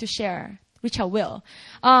really want to share, which I will.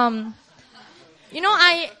 I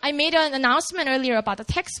made an announcement earlier about the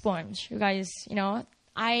text forms. You guys,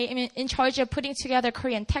 I am in charge of putting together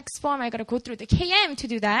Korean text form. I got to go through the KM to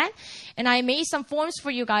do that. And I made some forms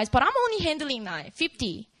for you guys, but I'm only handling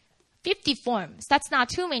 50 forms. That's not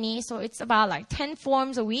too many, so it's about 10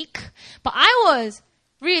 forms a week. But I was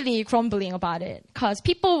really grumbling about it because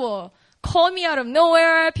people will call me out of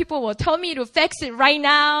nowhere. People will tell me to fax it right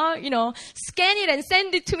now, scan it and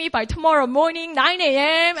send it to me by tomorrow morning, 9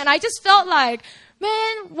 a.m. And I just felt like,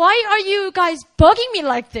 man, why are you guys bugging me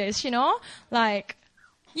like this,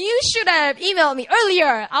 you should have emailed me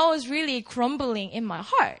earlier. I was really grumbling in my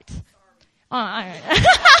heart.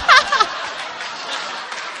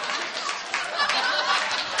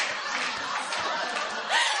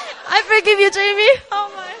 I forgive you, Jamie. Oh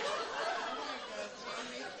my.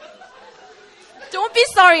 Don't be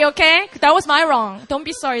sorry, okay? That was my wrong. Don't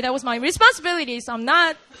be sorry. That was my responsibility. So I'm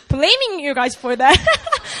not blaming you guys for that.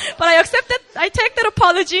 But I take that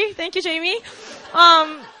apology. Thank you, Jamie.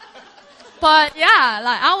 But yeah,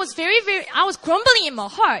 I was I was grumbling in my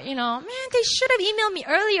heart, man, they should have emailed me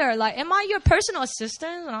earlier. Am I your personal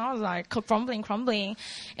assistant? And I was grumbling.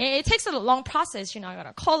 And it takes a long process, I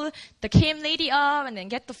gotta call the KM lady up and then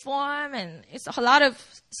get the form, and it's a lot of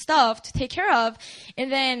stuff to take care of.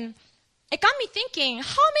 And then it got me thinking,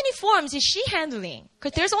 how many forms is she handling?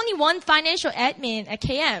 Because there's only one financial admin at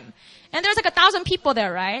KM. And there's 1,000 people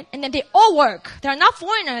there, right? And then they all work. They're not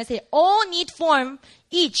foreigners. They all need form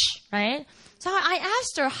each, right? So I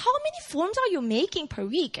asked her, how many forms are you making per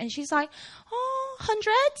week? And she's like,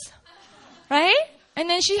 hundreds, right? And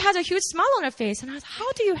then she has a huge smile on her face. And I was like,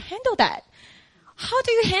 how do you handle that? How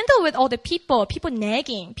do you handle with all the people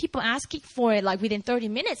nagging, people asking for it within 30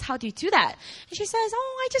 minutes? How do you do that? And she says,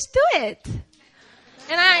 I just do it.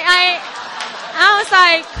 And I was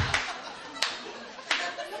like,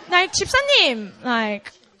 집사님,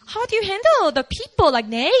 how do you handle the people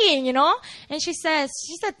nagging, And she said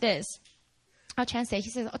this. I'll translate.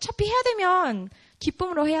 He says, 어차피 해야 되면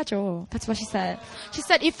기쁨으로 해야죠. That's what she said. She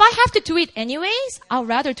said, if I have to do it anyways, I'll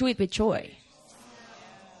rather do it with joy.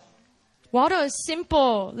 What a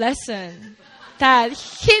simple lesson that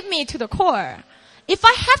hit me to the core. If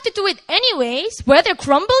I have to do it anyways, whether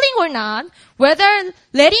grumbling or not, whether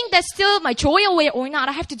letting that steal my joy away or not,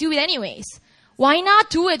 I have to do it anyways. Why not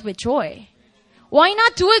do it with joy? Why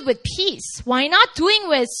not do it with peace? Why not doing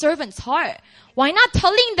with servant's heart? Why not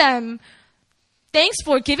telling them, thanks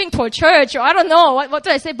for giving to our church, or I don't know, what do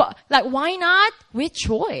I say? But why not with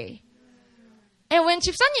joy? And when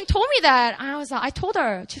집사님 told me that, I told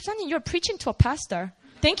her, 집사님, you're preaching to a pastor.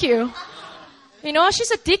 Thank you.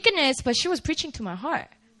 She's a deaconess, but she was preaching to my heart.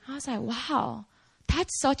 I was like, wow,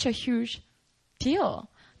 that's such a huge deal.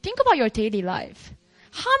 Think about your daily life.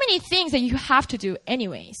 How many things that you have to do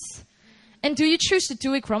anyways? And do you choose to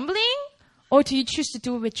do it grumbling, or do you choose to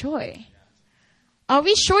do it with joy? Are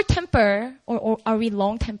we short-tempered, or are we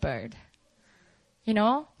long-tempered?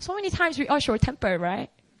 So many times we are short-tempered, right?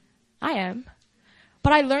 I am.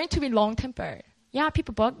 But I learned to be long-tempered. Yeah,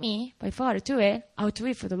 people bug me, but if I gotta do it, I'll do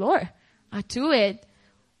it for the Lord. I'll do it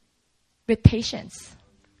with patience.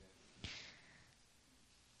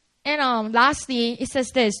 And lastly, it says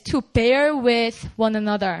this, to bear with one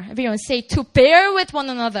another. Everyone say, to bear with one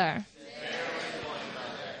another.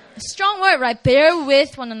 Strong word, right? Bear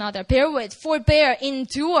with one another. Bear with, forbear,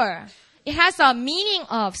 endure. It has a meaning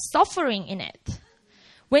of suffering in it.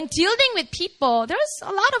 When dealing with people, there's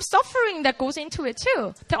a lot of suffering that goes into it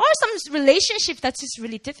too. There are some relationships that's just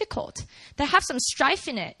really difficult. That have some strife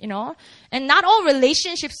in it, And not all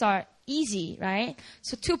relationships are easy, right?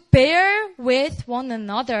 So to bear with one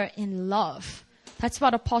another in love. That's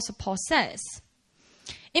what Apostle Paul says.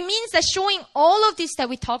 It means that showing all of this that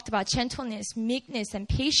we talked about, gentleness, meekness, and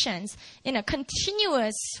patience, in a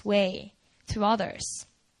continuous way to others.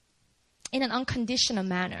 In an unconditional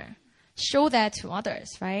manner. Show that to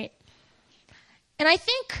others, right? And I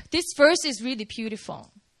think this verse is really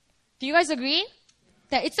beautiful. Do you guys agree?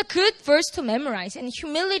 That it's a good verse to memorize. And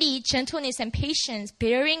humility, gentleness, and patience,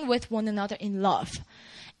 bearing with one another in love.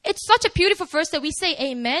 It's such a beautiful verse that we say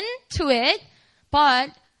amen to it.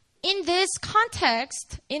 But in this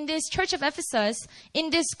context, in this church of Ephesus,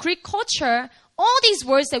 in this Greek culture, all these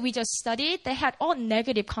words that we just studied, they had all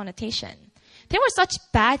negative connotation. They were such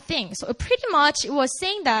bad things. So pretty much it was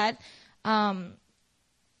saying that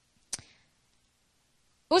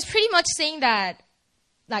was pretty much saying that,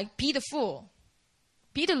 like, be the fool,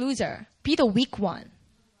 be the loser, be the weak one.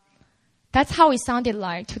 That's how it sounded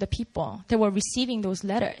like to the people that were receiving those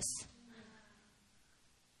letters.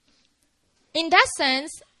 In that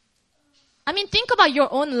sense, I mean, think about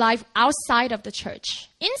your own life outside of the church.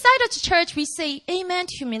 Inside of the church, we say amen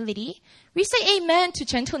to humility. We say amen to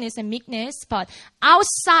gentleness and meekness. But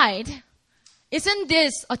outside, isn't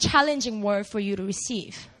this a challenging word for you to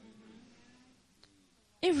receive?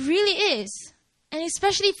 It really is. And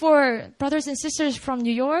especially for brothers and sisters from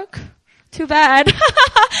New York, too bad.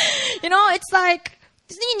 It's like,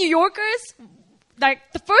 New Yorkers, like,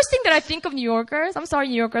 the first thing that I think of New Yorkers, I'm sorry,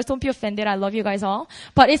 New Yorkers, don't be offended, I love you guys all,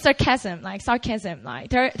 but it's sarcasm. Like,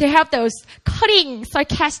 they have those cutting,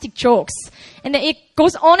 sarcastic jokes, and then it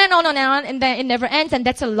goes on and on and on, and then it never ends, and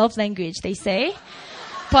that's a love language, they say.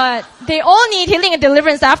 But they all need healing and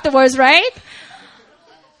deliverance afterwards, right?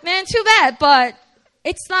 Man, too bad, but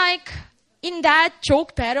it's like, in that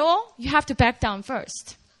joke battle, you have to back down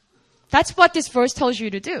first. That's what this verse tells you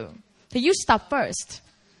to do. That you stop first.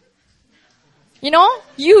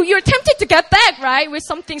 You're tempted to get back, right? With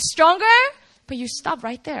something stronger, but you stop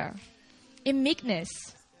right there. In meekness,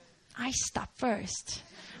 I stop first.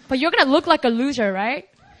 But you're going to look like a loser, right?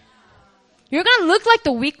 You're going to look like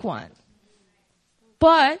the weak one.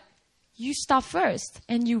 But you stop first,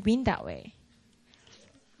 and you win that way.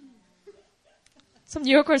 Some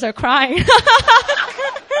New Yorkers are crying.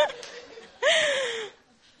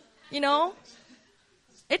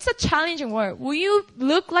 It's a challenging word. Will you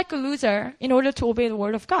look like a loser in order to obey the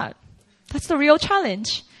word of God? That's the real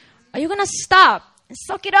challenge. Are you going to stop and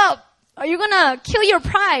suck it up? Are you going to kill your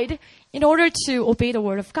pride in order to obey the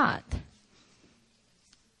word of God?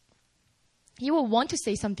 You will want to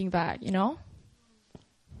say something back, And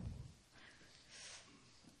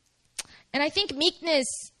I think meekness,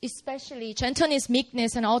 especially gentleness,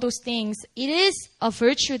 meekness, and all those things, it is a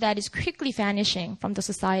virtue that is quickly vanishing from the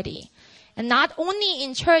society. And not only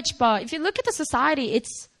in church, but if you look at the society,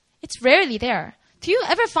 it's rarely there. Do you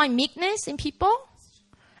ever find meekness in people?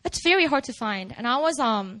 It's very hard to find. And I was,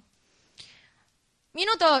 the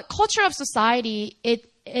culture of society,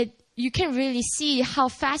 you can really see how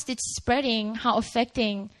fast it's spreading, how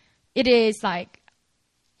affecting it is, like,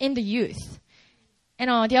 in the youth. And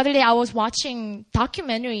the other day I was watching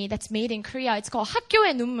documentary that's made in Korea. It's called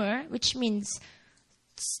학교의 눈물, which means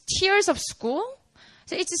tears of school.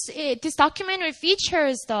 So this documentary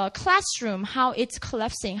features the classroom, how it's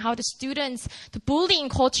collapsing, how the students, the bullying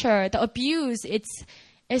culture, the abuse, it's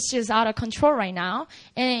just out of control right now.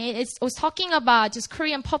 And it was talking about just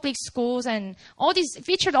Korean public schools and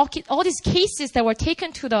featured all these cases that were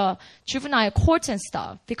taken to the juvenile courts and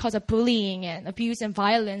stuff because of bullying and abuse and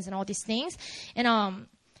violence and all these things. And,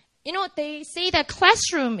 they say that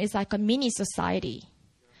classroom is like a mini society.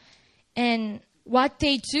 And what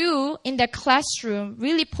they do in the classroom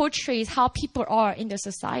really portrays how people are in the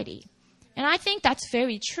society. And I think that's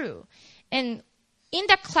very true. And in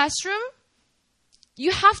the classroom,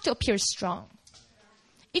 you have to appear strong.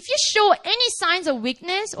 If you show any signs of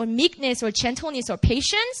weakness or meekness or gentleness or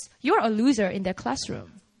patience, you're a loser in the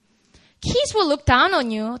classroom. Kids will look down on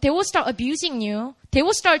you. They will start abusing you. They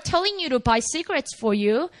will start telling you to buy cigarettes for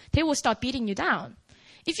you. They will start beating you down.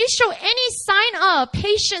 If you show any sign of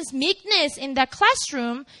patience, meekness in that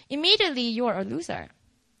classroom, immediately you're a loser.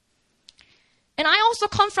 And I also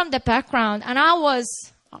come from that background, and I was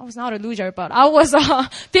not a loser, but I was a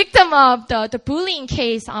victim of the bullying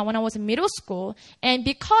case when I was in middle school. And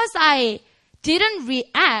because I didn't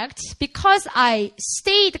react, because I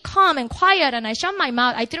stayed calm and quiet and I shut my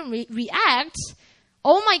mouth, I didn't react,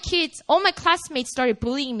 all my classmates started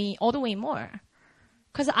bullying me all the way more.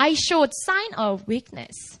 Because I showed sign of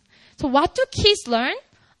weakness. So what do kids learn?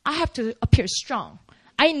 I have to appear strong.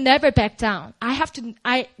 I never back down.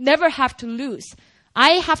 I never have to lose.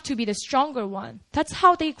 I have to be the stronger one. That's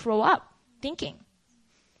how they grow up thinking.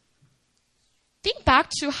 Think back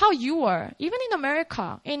to how you were, even in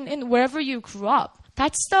America, in wherever you grew up.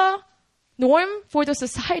 That's the norm for the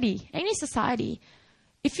society, any society.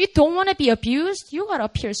 If you don't want to be abused, you got to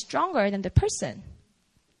appear stronger than the person,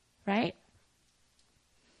 right?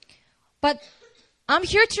 But I'm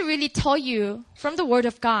here to really tell you from the Word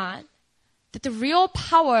of God that the real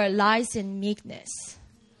power lies in meekness.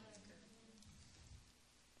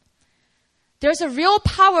 There's a real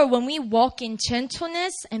power when we walk in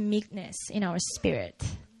gentleness and meekness in our spirit.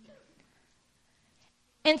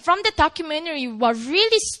 And from the documentary, what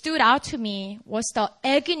really stood out to me was the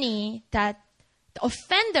agony that the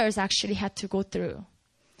offenders actually had to go through.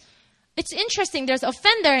 it's interesting. There's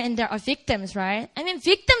offender and there are victims, right? I mean,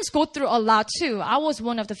 victims go through a lot too. I was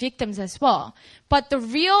one of the victims as well. But the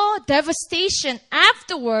real devastation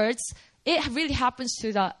afterwards, it really happens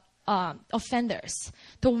to the offenders.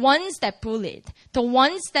 The ones that bullied. The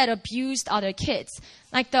ones that abused other kids.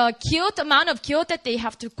 Like the amount of guilt that they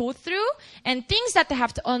have to go through and things that they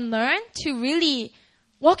have to unlearn to really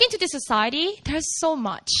walk into this society. There's so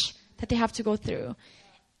much that they have to go through.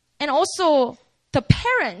 And also, the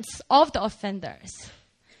parents of the offenders.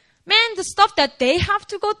 Man, the stuff that they have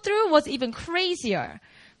to go through was even crazier.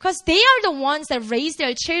 Because they are the ones that raise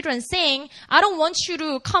their children saying, I don't want you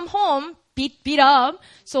to come home beat up,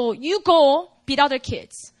 so you go beat other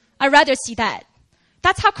kids. I'd rather see that.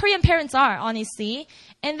 That's how Korean parents are, honestly.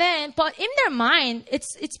 And then, but in their mind,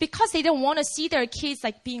 it's because they don't want to see their kids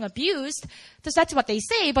like being abused. That's what they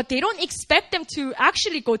say, but they don't expect them to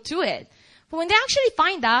actually go do it. But when they actually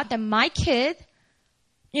find out that my kid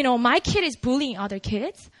is bullying other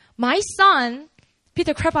kids, my son beat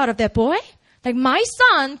the crap out of that boy, like my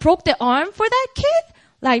son broke the arm for that kid,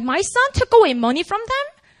 like my son took away money from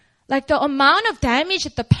them, like the amount of damage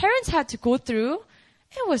that the parents had to go through,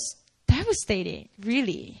 it was devastating,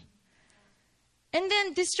 really. And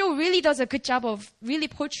then this show really does a good job of really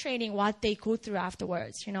portraying what they go through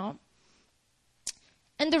afterwards, you know.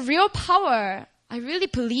 And the real power, I really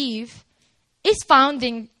believe, is found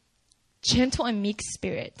in gentle and meek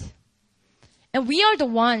spirit. And we are the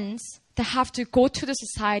ones that have to go to the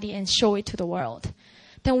society and show it to the world.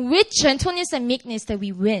 Then with gentleness and meekness that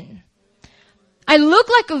we win. I look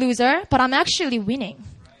like a loser, but I'm actually winning.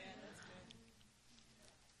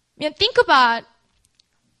 Think about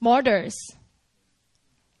martyrs.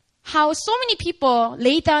 How so many people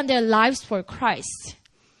lay down their lives for Christ.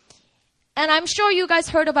 And I'm sure you guys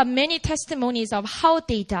heard about many testimonies of how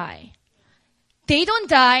they die. They don't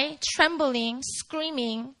die trembling,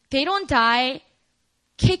 screaming. They don't die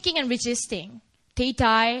kicking and resisting. They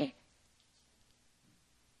die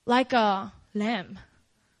like a lamb.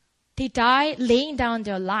 They die laying down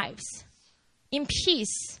their lives in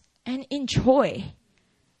peace and in joy,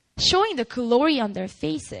 showing the glory on their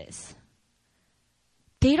faces.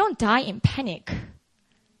 They don't die in panic.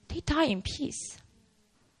 They die in peace,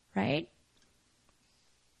 right?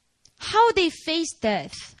 How they face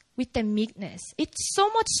death with the meekness, it's so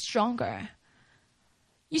much stronger.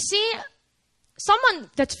 You see, someone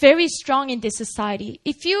that's very strong in this society,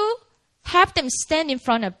 if you have them stand in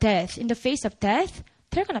front of death, in the face of death,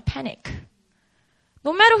 they're going to panic.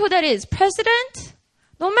 No matter who that is, president,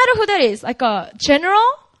 no matter who that is, like a general,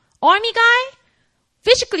 army guy,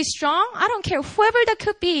 physically strong, I don't care, whoever that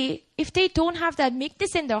could be, if they don't have that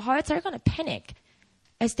meekness in their hearts, they're going to panic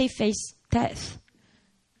as they face death.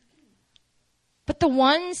 But the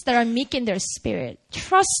ones that are meek in their spirit,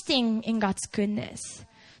 trusting in God's goodness,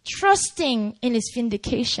 trusting in His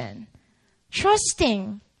vindication,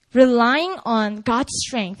 trusting, relying on God's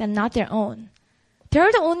strength and not their own,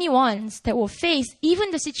 they're the only ones that will face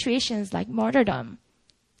even the situations like martyrdom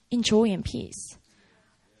in joy and peace.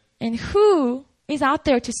 And who is out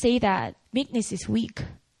there to say that meekness is weak?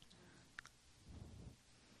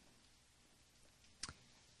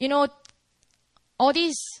 You know, all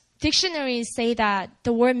these dictionaries say that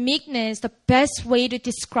the word meekness, the best way to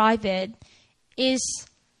describe it is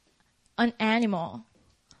an animal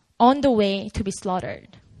on the way to be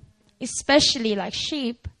slaughtered, especially like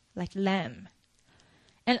sheep, like lamb.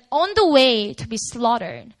 And on the way to be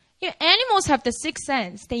slaughtered, animals have the sixth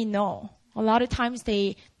sense. They know. A lot of times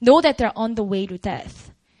they know that they're on the way to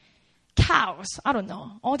death. Cows, I don't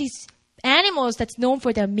know. All these animals that's known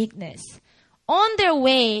for their meekness. On their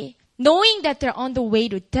way, knowing that they're on the way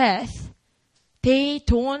to death, they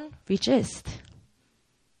don't resist.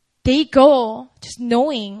 They go just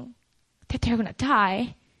knowing that they're going to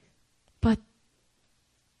die, but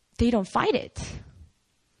they don't fight it.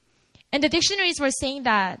 And the dictionaries were saying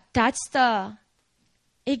that that's the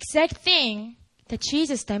exact thing that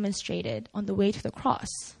Jesus demonstrated on the way to the cross.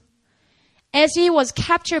 As he was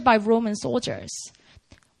captured by Roman soldiers,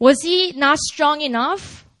 was he not strong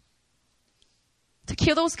enough to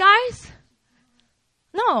kill those guys?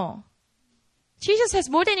 No. Jesus has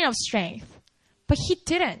more than enough strength, but he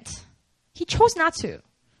didn't. He chose not to.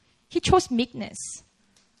 He chose meekness.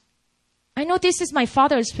 I know this is my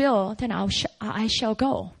Father's will, then I shall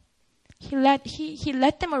go. He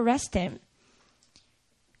let them arrest him.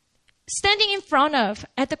 Standing in front of,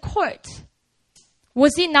 at the court,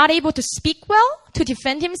 was he not able to speak well, to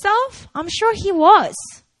defend himself? I'm sure he was.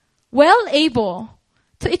 Well able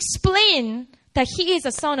to explain that he is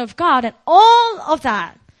a son of God and all of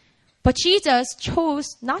that. But Jesus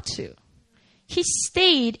chose not to. He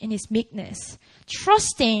stayed in his meekness,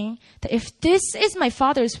 trusting that if this is my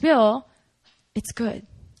Father's will, it's good.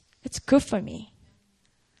 It's good for me.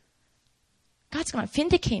 God's going to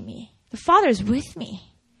vindicate me. The Father is with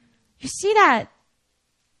me. You see that?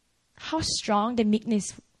 How strong the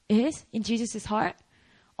meekness is in Jesus' heart?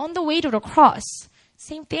 On the way to the cross,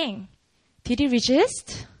 same thing. Did he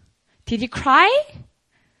resist? Did he cry?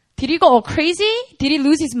 Did he go crazy? Did he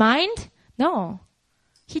lose his mind? No.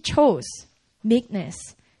 He chose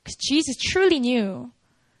meekness because Jesus truly knew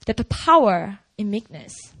that the power in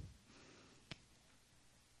meekness.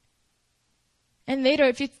 And later,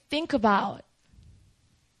 if you think about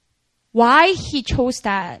why he chose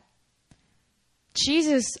that,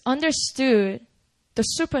 Jesus understood the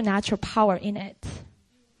supernatural power in it.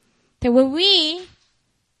 That when we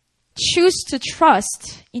choose to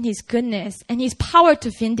trust in his goodness and his power to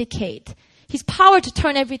vindicate, his power to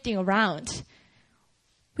turn everything around,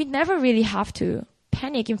 we never really have to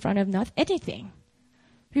panic in front of anything.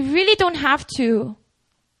 We really don't have to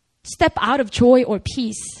step out of joy or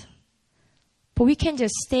peace. But we can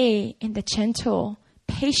just stay in the gentle,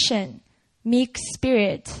 patient, meek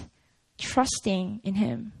spirit, trusting in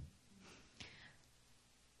him.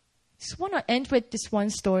 Just want to end with this one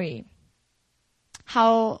story.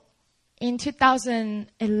 How in 10, I'm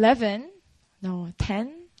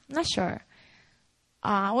not sure.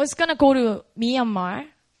 I was going to go to Myanmar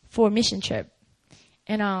for a mission trip.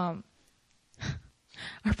 And our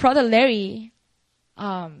brother Larry,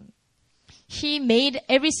 he made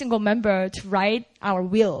every single member to write our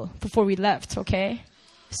will before we left, okay?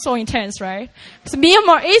 So intense, right? Because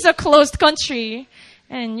Myanmar is a closed country.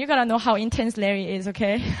 And you gotta know how intense Larry is,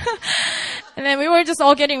 okay? And then we were just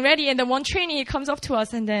all getting ready, and then one trainee comes up to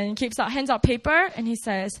us and then hands out paper, and he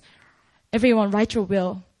says, everyone write your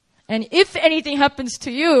will. And if anything happens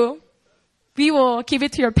to you, we will give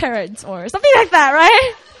it to your parents, or something like that,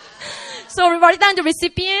 right? So we write down the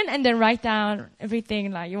recipient and then write down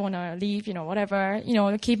everything, like you wanna leave, whatever,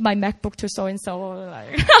 keep my MacBook to so-and-so,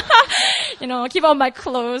 like, keep all my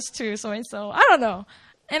clothes to so-and-so. I don't know.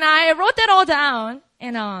 And I wrote that all down.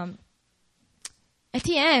 And at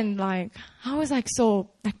the end, I was so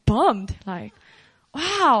bummed.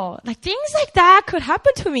 Wow, things like that could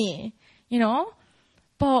happen to me,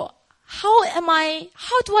 But how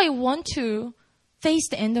do I want to face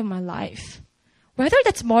the end of my life? Whether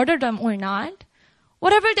that's martyrdom or not,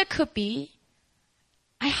 whatever that could be,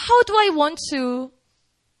 how do I want to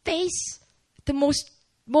face the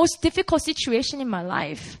most difficult situation in my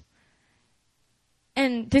life?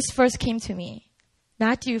 And this verse came to me.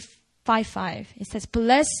 Matthew 5:5. It says,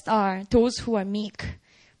 blessed are those who are meek,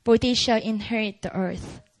 for they shall inherit the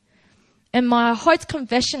earth. And my heart's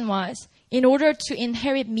confession was, in order to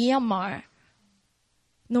inherit Myanmar,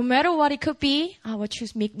 no matter what it could be, I will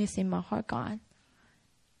choose meekness in my heart, God.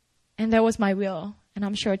 And that was my will. And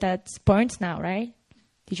I'm sure that's burnt now, right?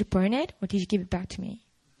 Did you burn it or did you give it back to me?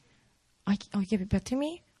 You gave it back to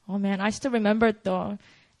me? Oh man, I still remember though.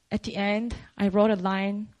 At the end, I wrote a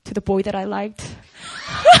line to the boy that I liked.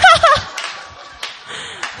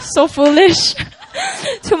 So foolish.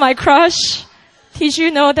 To my crush. Did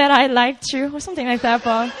you know that I liked you? Or something like that,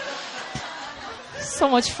 but so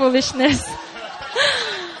much foolishness.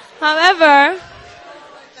 However,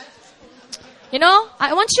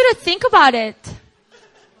 I want you to think about it.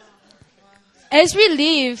 As we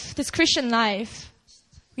live this Christian life,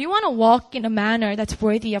 we want to walk in a manner that's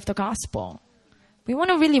worthy of the gospel. We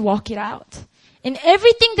want to really walk it out. In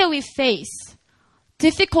everything that we face,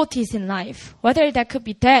 difficulties in life, whether that could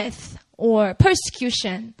be death or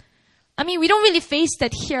persecution. We don't really face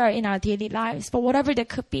that here in our daily lives, but whatever that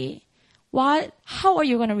could be, how are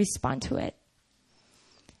you going to respond to it?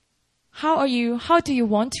 How do you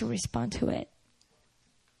want to respond to it?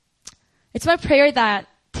 It's my prayer that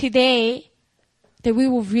today, that we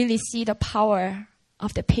will really see the power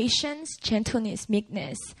of the patience, gentleness,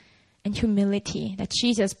 meekness, and humility that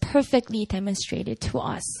Jesus perfectly demonstrated to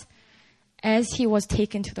us as he was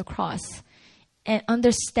taken to the cross, and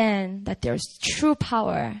understand that there's true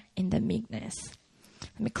power in the meekness.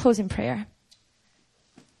 Let me close in prayer.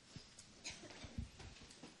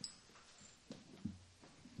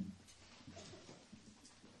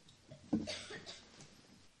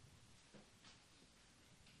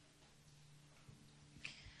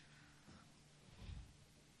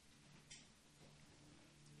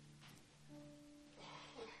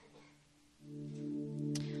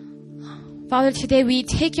 Father, today we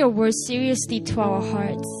take your word seriously to our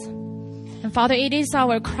hearts. And Father, it is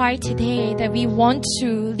our cry today that we want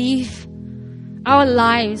to live our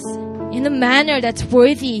lives in a manner that's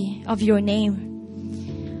worthy of your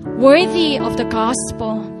name, worthy of the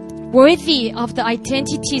gospel, worthy of the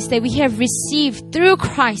identities that we have received through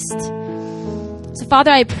Christ. So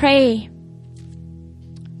Father, I pray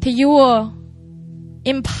that you will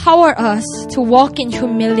empower us to walk in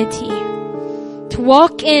humility, to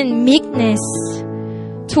walk in meekness,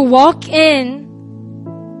 to walk in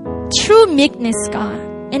true meekness, God,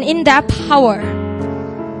 and in that power.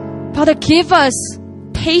 Father, give us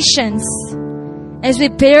patience as we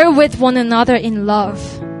bear with one another in love.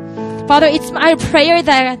 Father, it's my prayer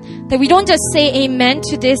that we don't just say amen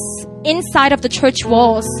to this inside of the church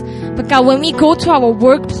walls, but God, when we go to our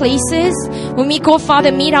workplaces, when we go,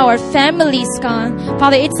 Father, meet our families, God,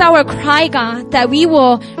 Father, it's our cry, God, that we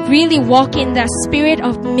will really walk in that spirit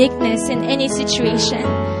of meekness in any situation.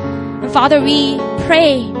 And Father, we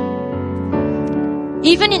pray,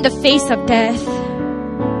 even in the face of death,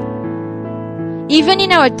 even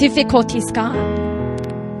in our difficulties, God,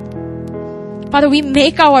 Father, we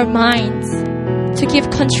make our minds to give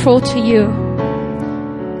control to you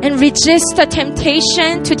and resist the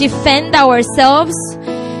temptation to defend ourselves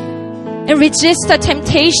and resist the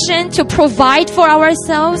temptation to provide for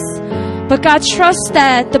ourselves. But God, trust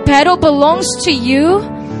that the battle belongs to you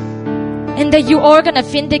and that you are going to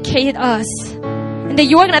vindicate us and that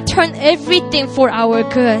you are going to turn everything for our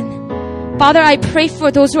good. Father, I pray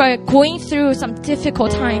for those who are going through some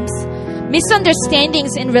difficult times,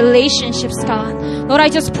 misunderstandings in relationships, God. Lord, I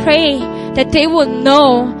just pray that they will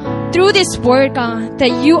know through this word, God,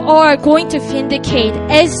 that you are going to vindicate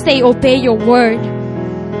as they obey your word.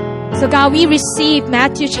 So God, we receive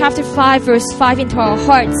Matthew chapter 5 verse 5 into our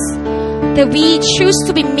hearts, that we choose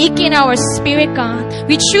to be meek in our spirit, God.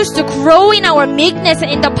 We choose to grow in our meekness and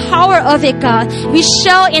in the power of it, God. We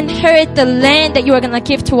shall inherit the land that you are going to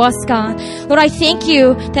give to us, God. Lord, I thank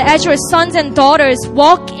you that as your sons and daughters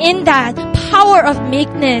walk in that power of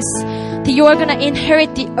meekness, that you are going to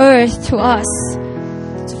inherit the earth to us.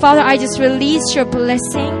 So Father, I just release your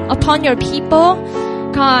blessing upon your people.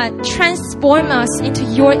 God, transform us into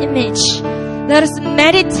your image. Let us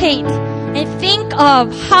meditate and think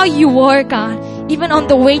of how you were, God, even on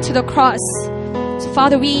the way to the cross. So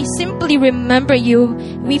Father, we simply remember you.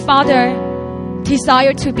 We, Father,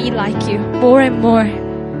 desire to be like you more and more.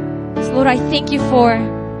 So Lord, I thank you for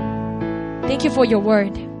your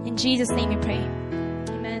word. In Jesus' name we pray.